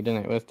Danny I need,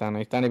 isn't it? Where's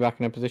Danny? Is Danny back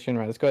in a position?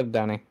 Right, let's go to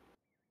Danny.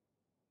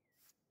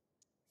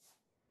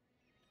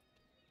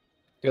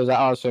 Because that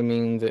also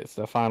means it's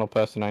the final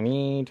person I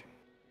need.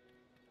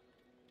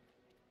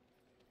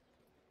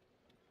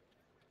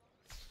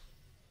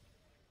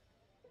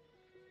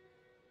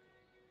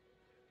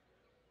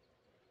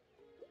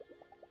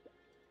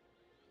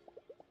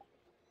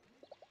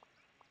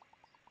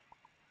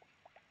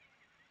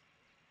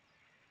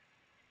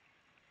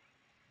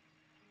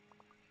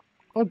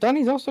 Oh,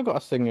 Danny's also got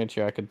a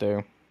signature I could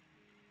do.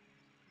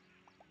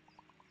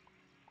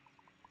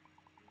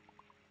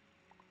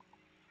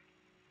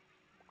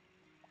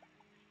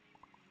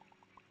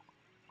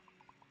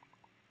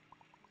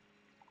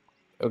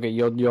 Okay,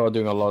 you're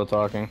doing a lot of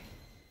talking.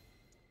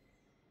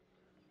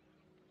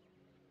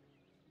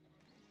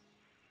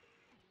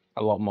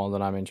 A lot more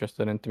than I'm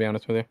interested in, to be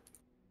honest with you.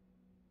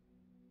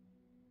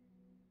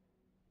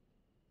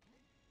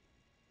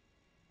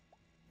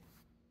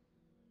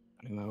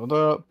 Load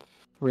up.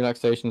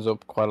 Relaxation's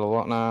up quite a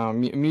lot now.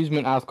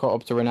 Amusement has caught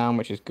up to renown,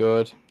 which is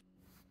good.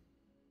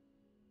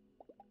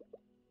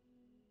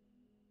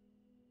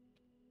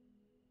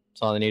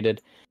 That's all I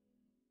needed.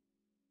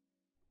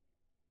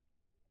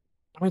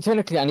 I mean,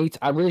 technically,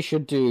 I really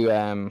should do,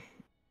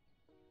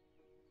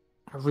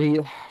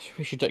 we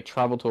should, like,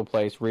 travel to a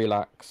place,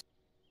 relax,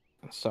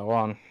 and so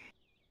on.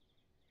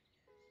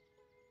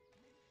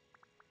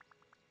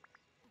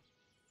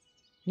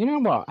 You know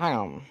what? Hang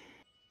on.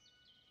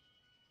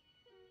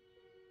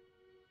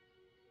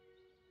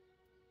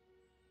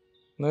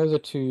 Those are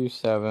 2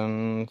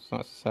 7s,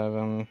 that's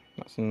 7,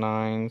 that's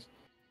 9s.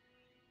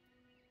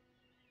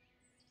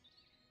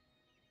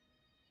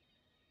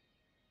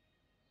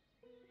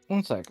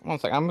 One sec. I'm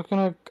just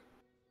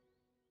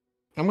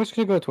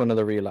gonna go to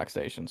another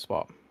relaxation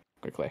spot,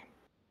 quickly.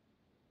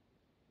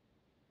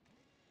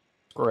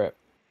 Screw it.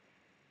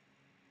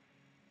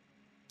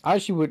 I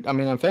actually would, I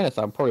mean, in fairness,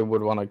 I probably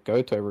would want to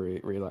go to a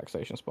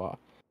relaxation spot.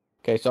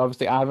 Okay, so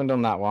obviously I haven't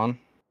done that one.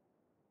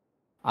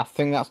 I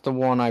think that's the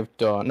one I've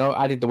done. No,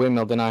 I did the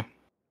windmill, didn't I?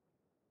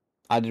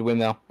 I did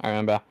windmill, I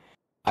remember.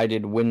 I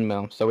did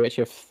windmill, so we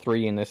actually have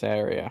 3 in this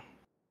area.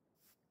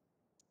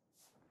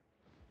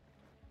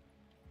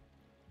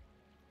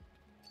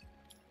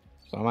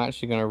 So I'm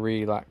actually going to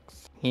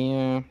relax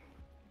here.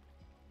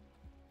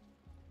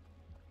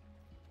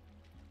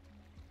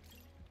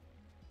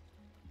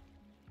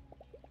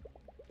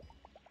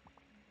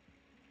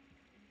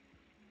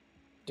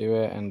 Do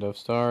it, end of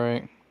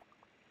story.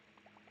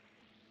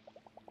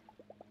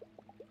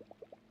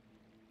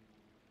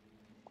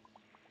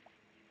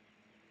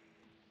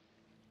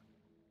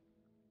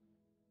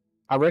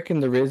 I reckon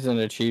there is an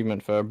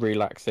achievement for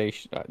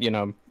relaxation, you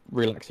know,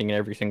 relaxing in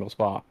every single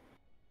spot.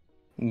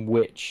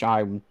 Which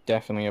I'm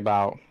definitely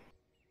about.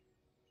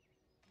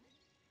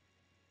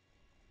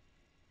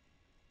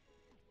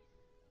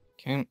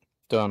 Okay,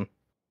 done.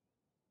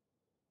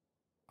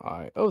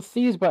 Alright. Oh,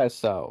 Thea's by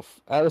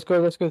herself. Let's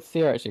go to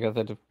Thea actually,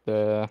 because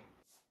the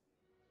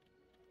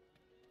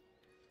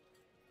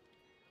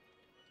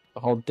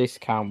whole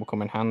discount will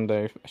come in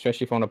handy,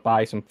 especially if I want to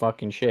buy some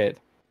fucking shit.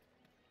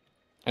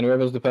 And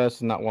whoever's the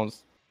person that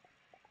wants...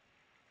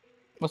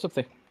 What's up,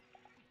 Thea?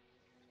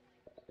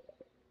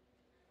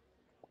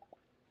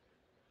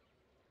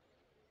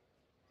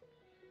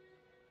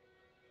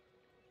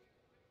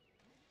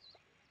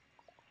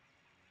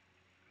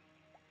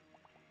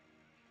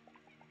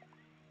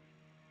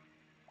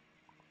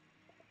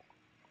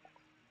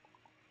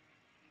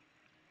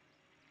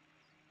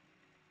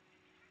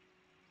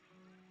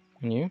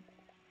 And you?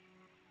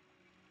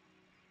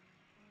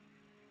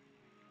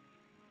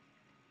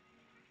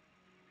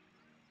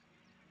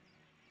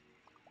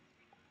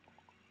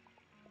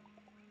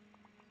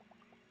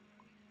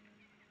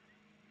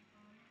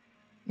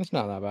 It's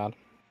not that bad.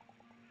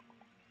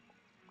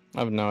 I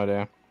have no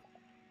idea.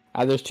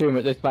 There's too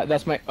much.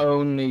 That's my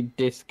only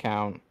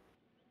discount.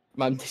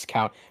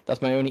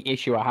 That's my only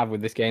issue I have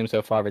with this game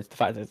so far. It's the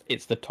fact that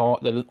it's the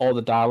talk, all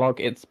the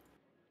dialogue. If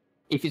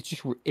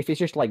it's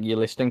just like you're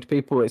listening to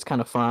people, it's kind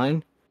of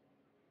fine.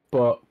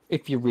 But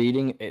if you're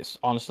reading, it's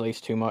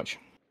too much.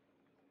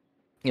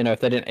 You know, if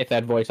they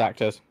had voice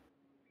actors.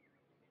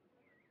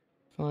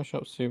 Flower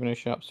shop, souvenir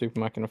shop,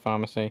 supermarket, and a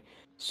pharmacy.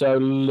 So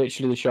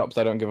literally the shops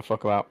I don't give a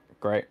fuck about.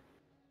 Great.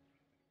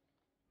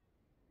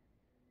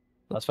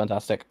 That's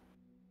fantastic.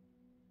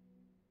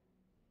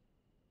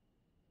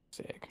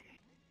 Sick.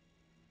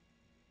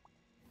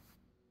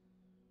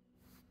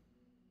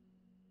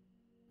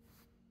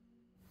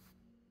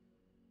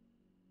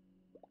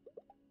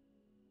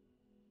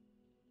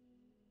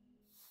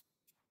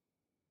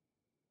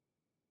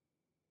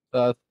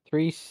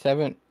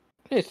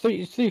 It's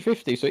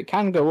 350, so it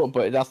can go up,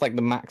 but that's like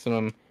the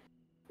maximum.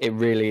 It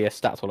really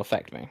stats will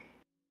affect me.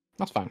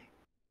 That's fine.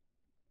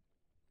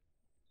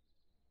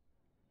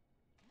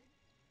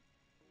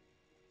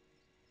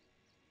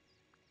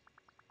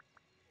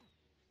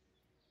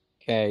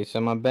 Okay, so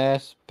my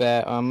best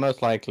bet,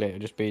 most likely it'll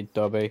just be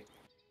Dobby.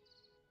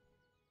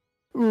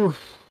 Oof.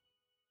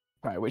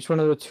 Right, which one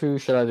of the two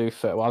should I do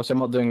first? Well, obviously I'm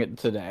not doing it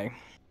today.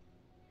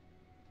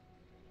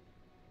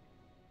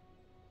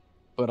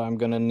 But I'm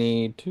gonna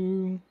need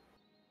to...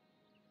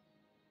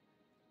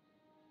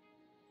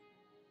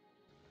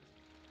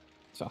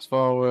 Fast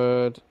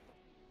forward.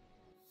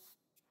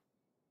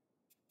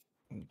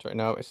 Right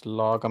now it's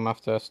log, I'm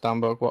after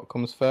Stambuk. What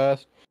comes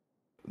first?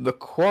 The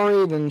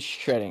quarry, then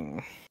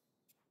shredding.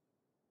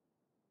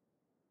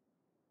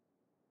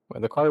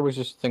 Wait, the quarry was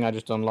just the thing I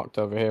just unlocked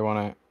over here,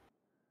 wasn't it?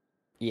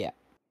 Yeah.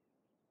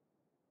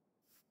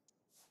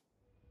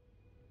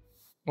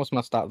 What's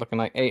my stat looking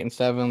like? 8 and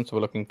 7, so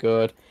we're looking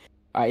good.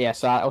 Alright, yeah,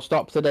 so I'll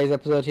stop today's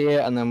episode here,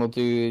 and then we'll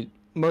do,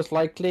 most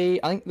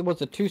likely, I think there was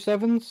the 2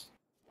 7s?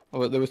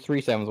 Oh, there was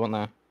 3 7s,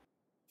 wasn't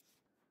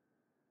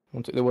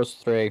there? There was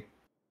 3.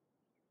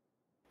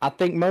 I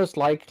think most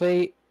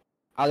likely,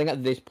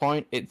 at this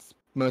point, it's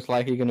most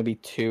likely going to be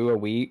 2 a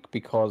week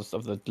because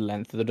of the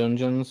length of the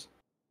dungeons.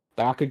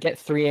 Like, I could get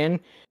 3 in,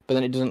 but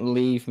then it doesn't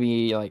leave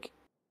me, like,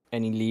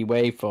 any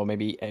leeway for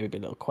maybe a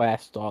little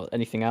quest or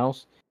anything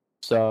else.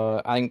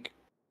 So I think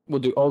we'll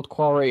do Old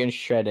Quarry and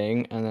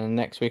Shredding, and then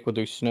next week we'll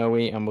do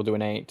Snowy, and we'll do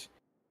an 8.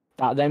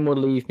 That then will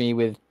leave me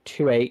with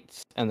 2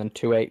 8s, and then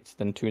 2 8s,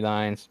 then 2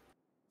 9s.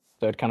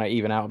 So it'd kind of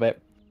even out a bit.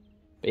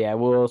 But yeah,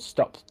 we'll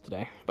stop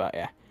today. But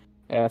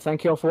yeah.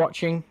 Thank you all for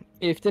watching.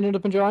 If you did end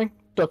up enjoying,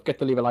 don't forget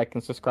to leave a like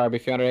and subscribe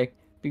if you haven't already.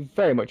 Be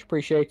very much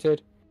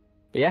appreciated.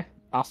 But yeah,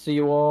 I'll see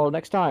you all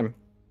next time.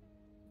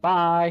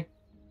 Bye!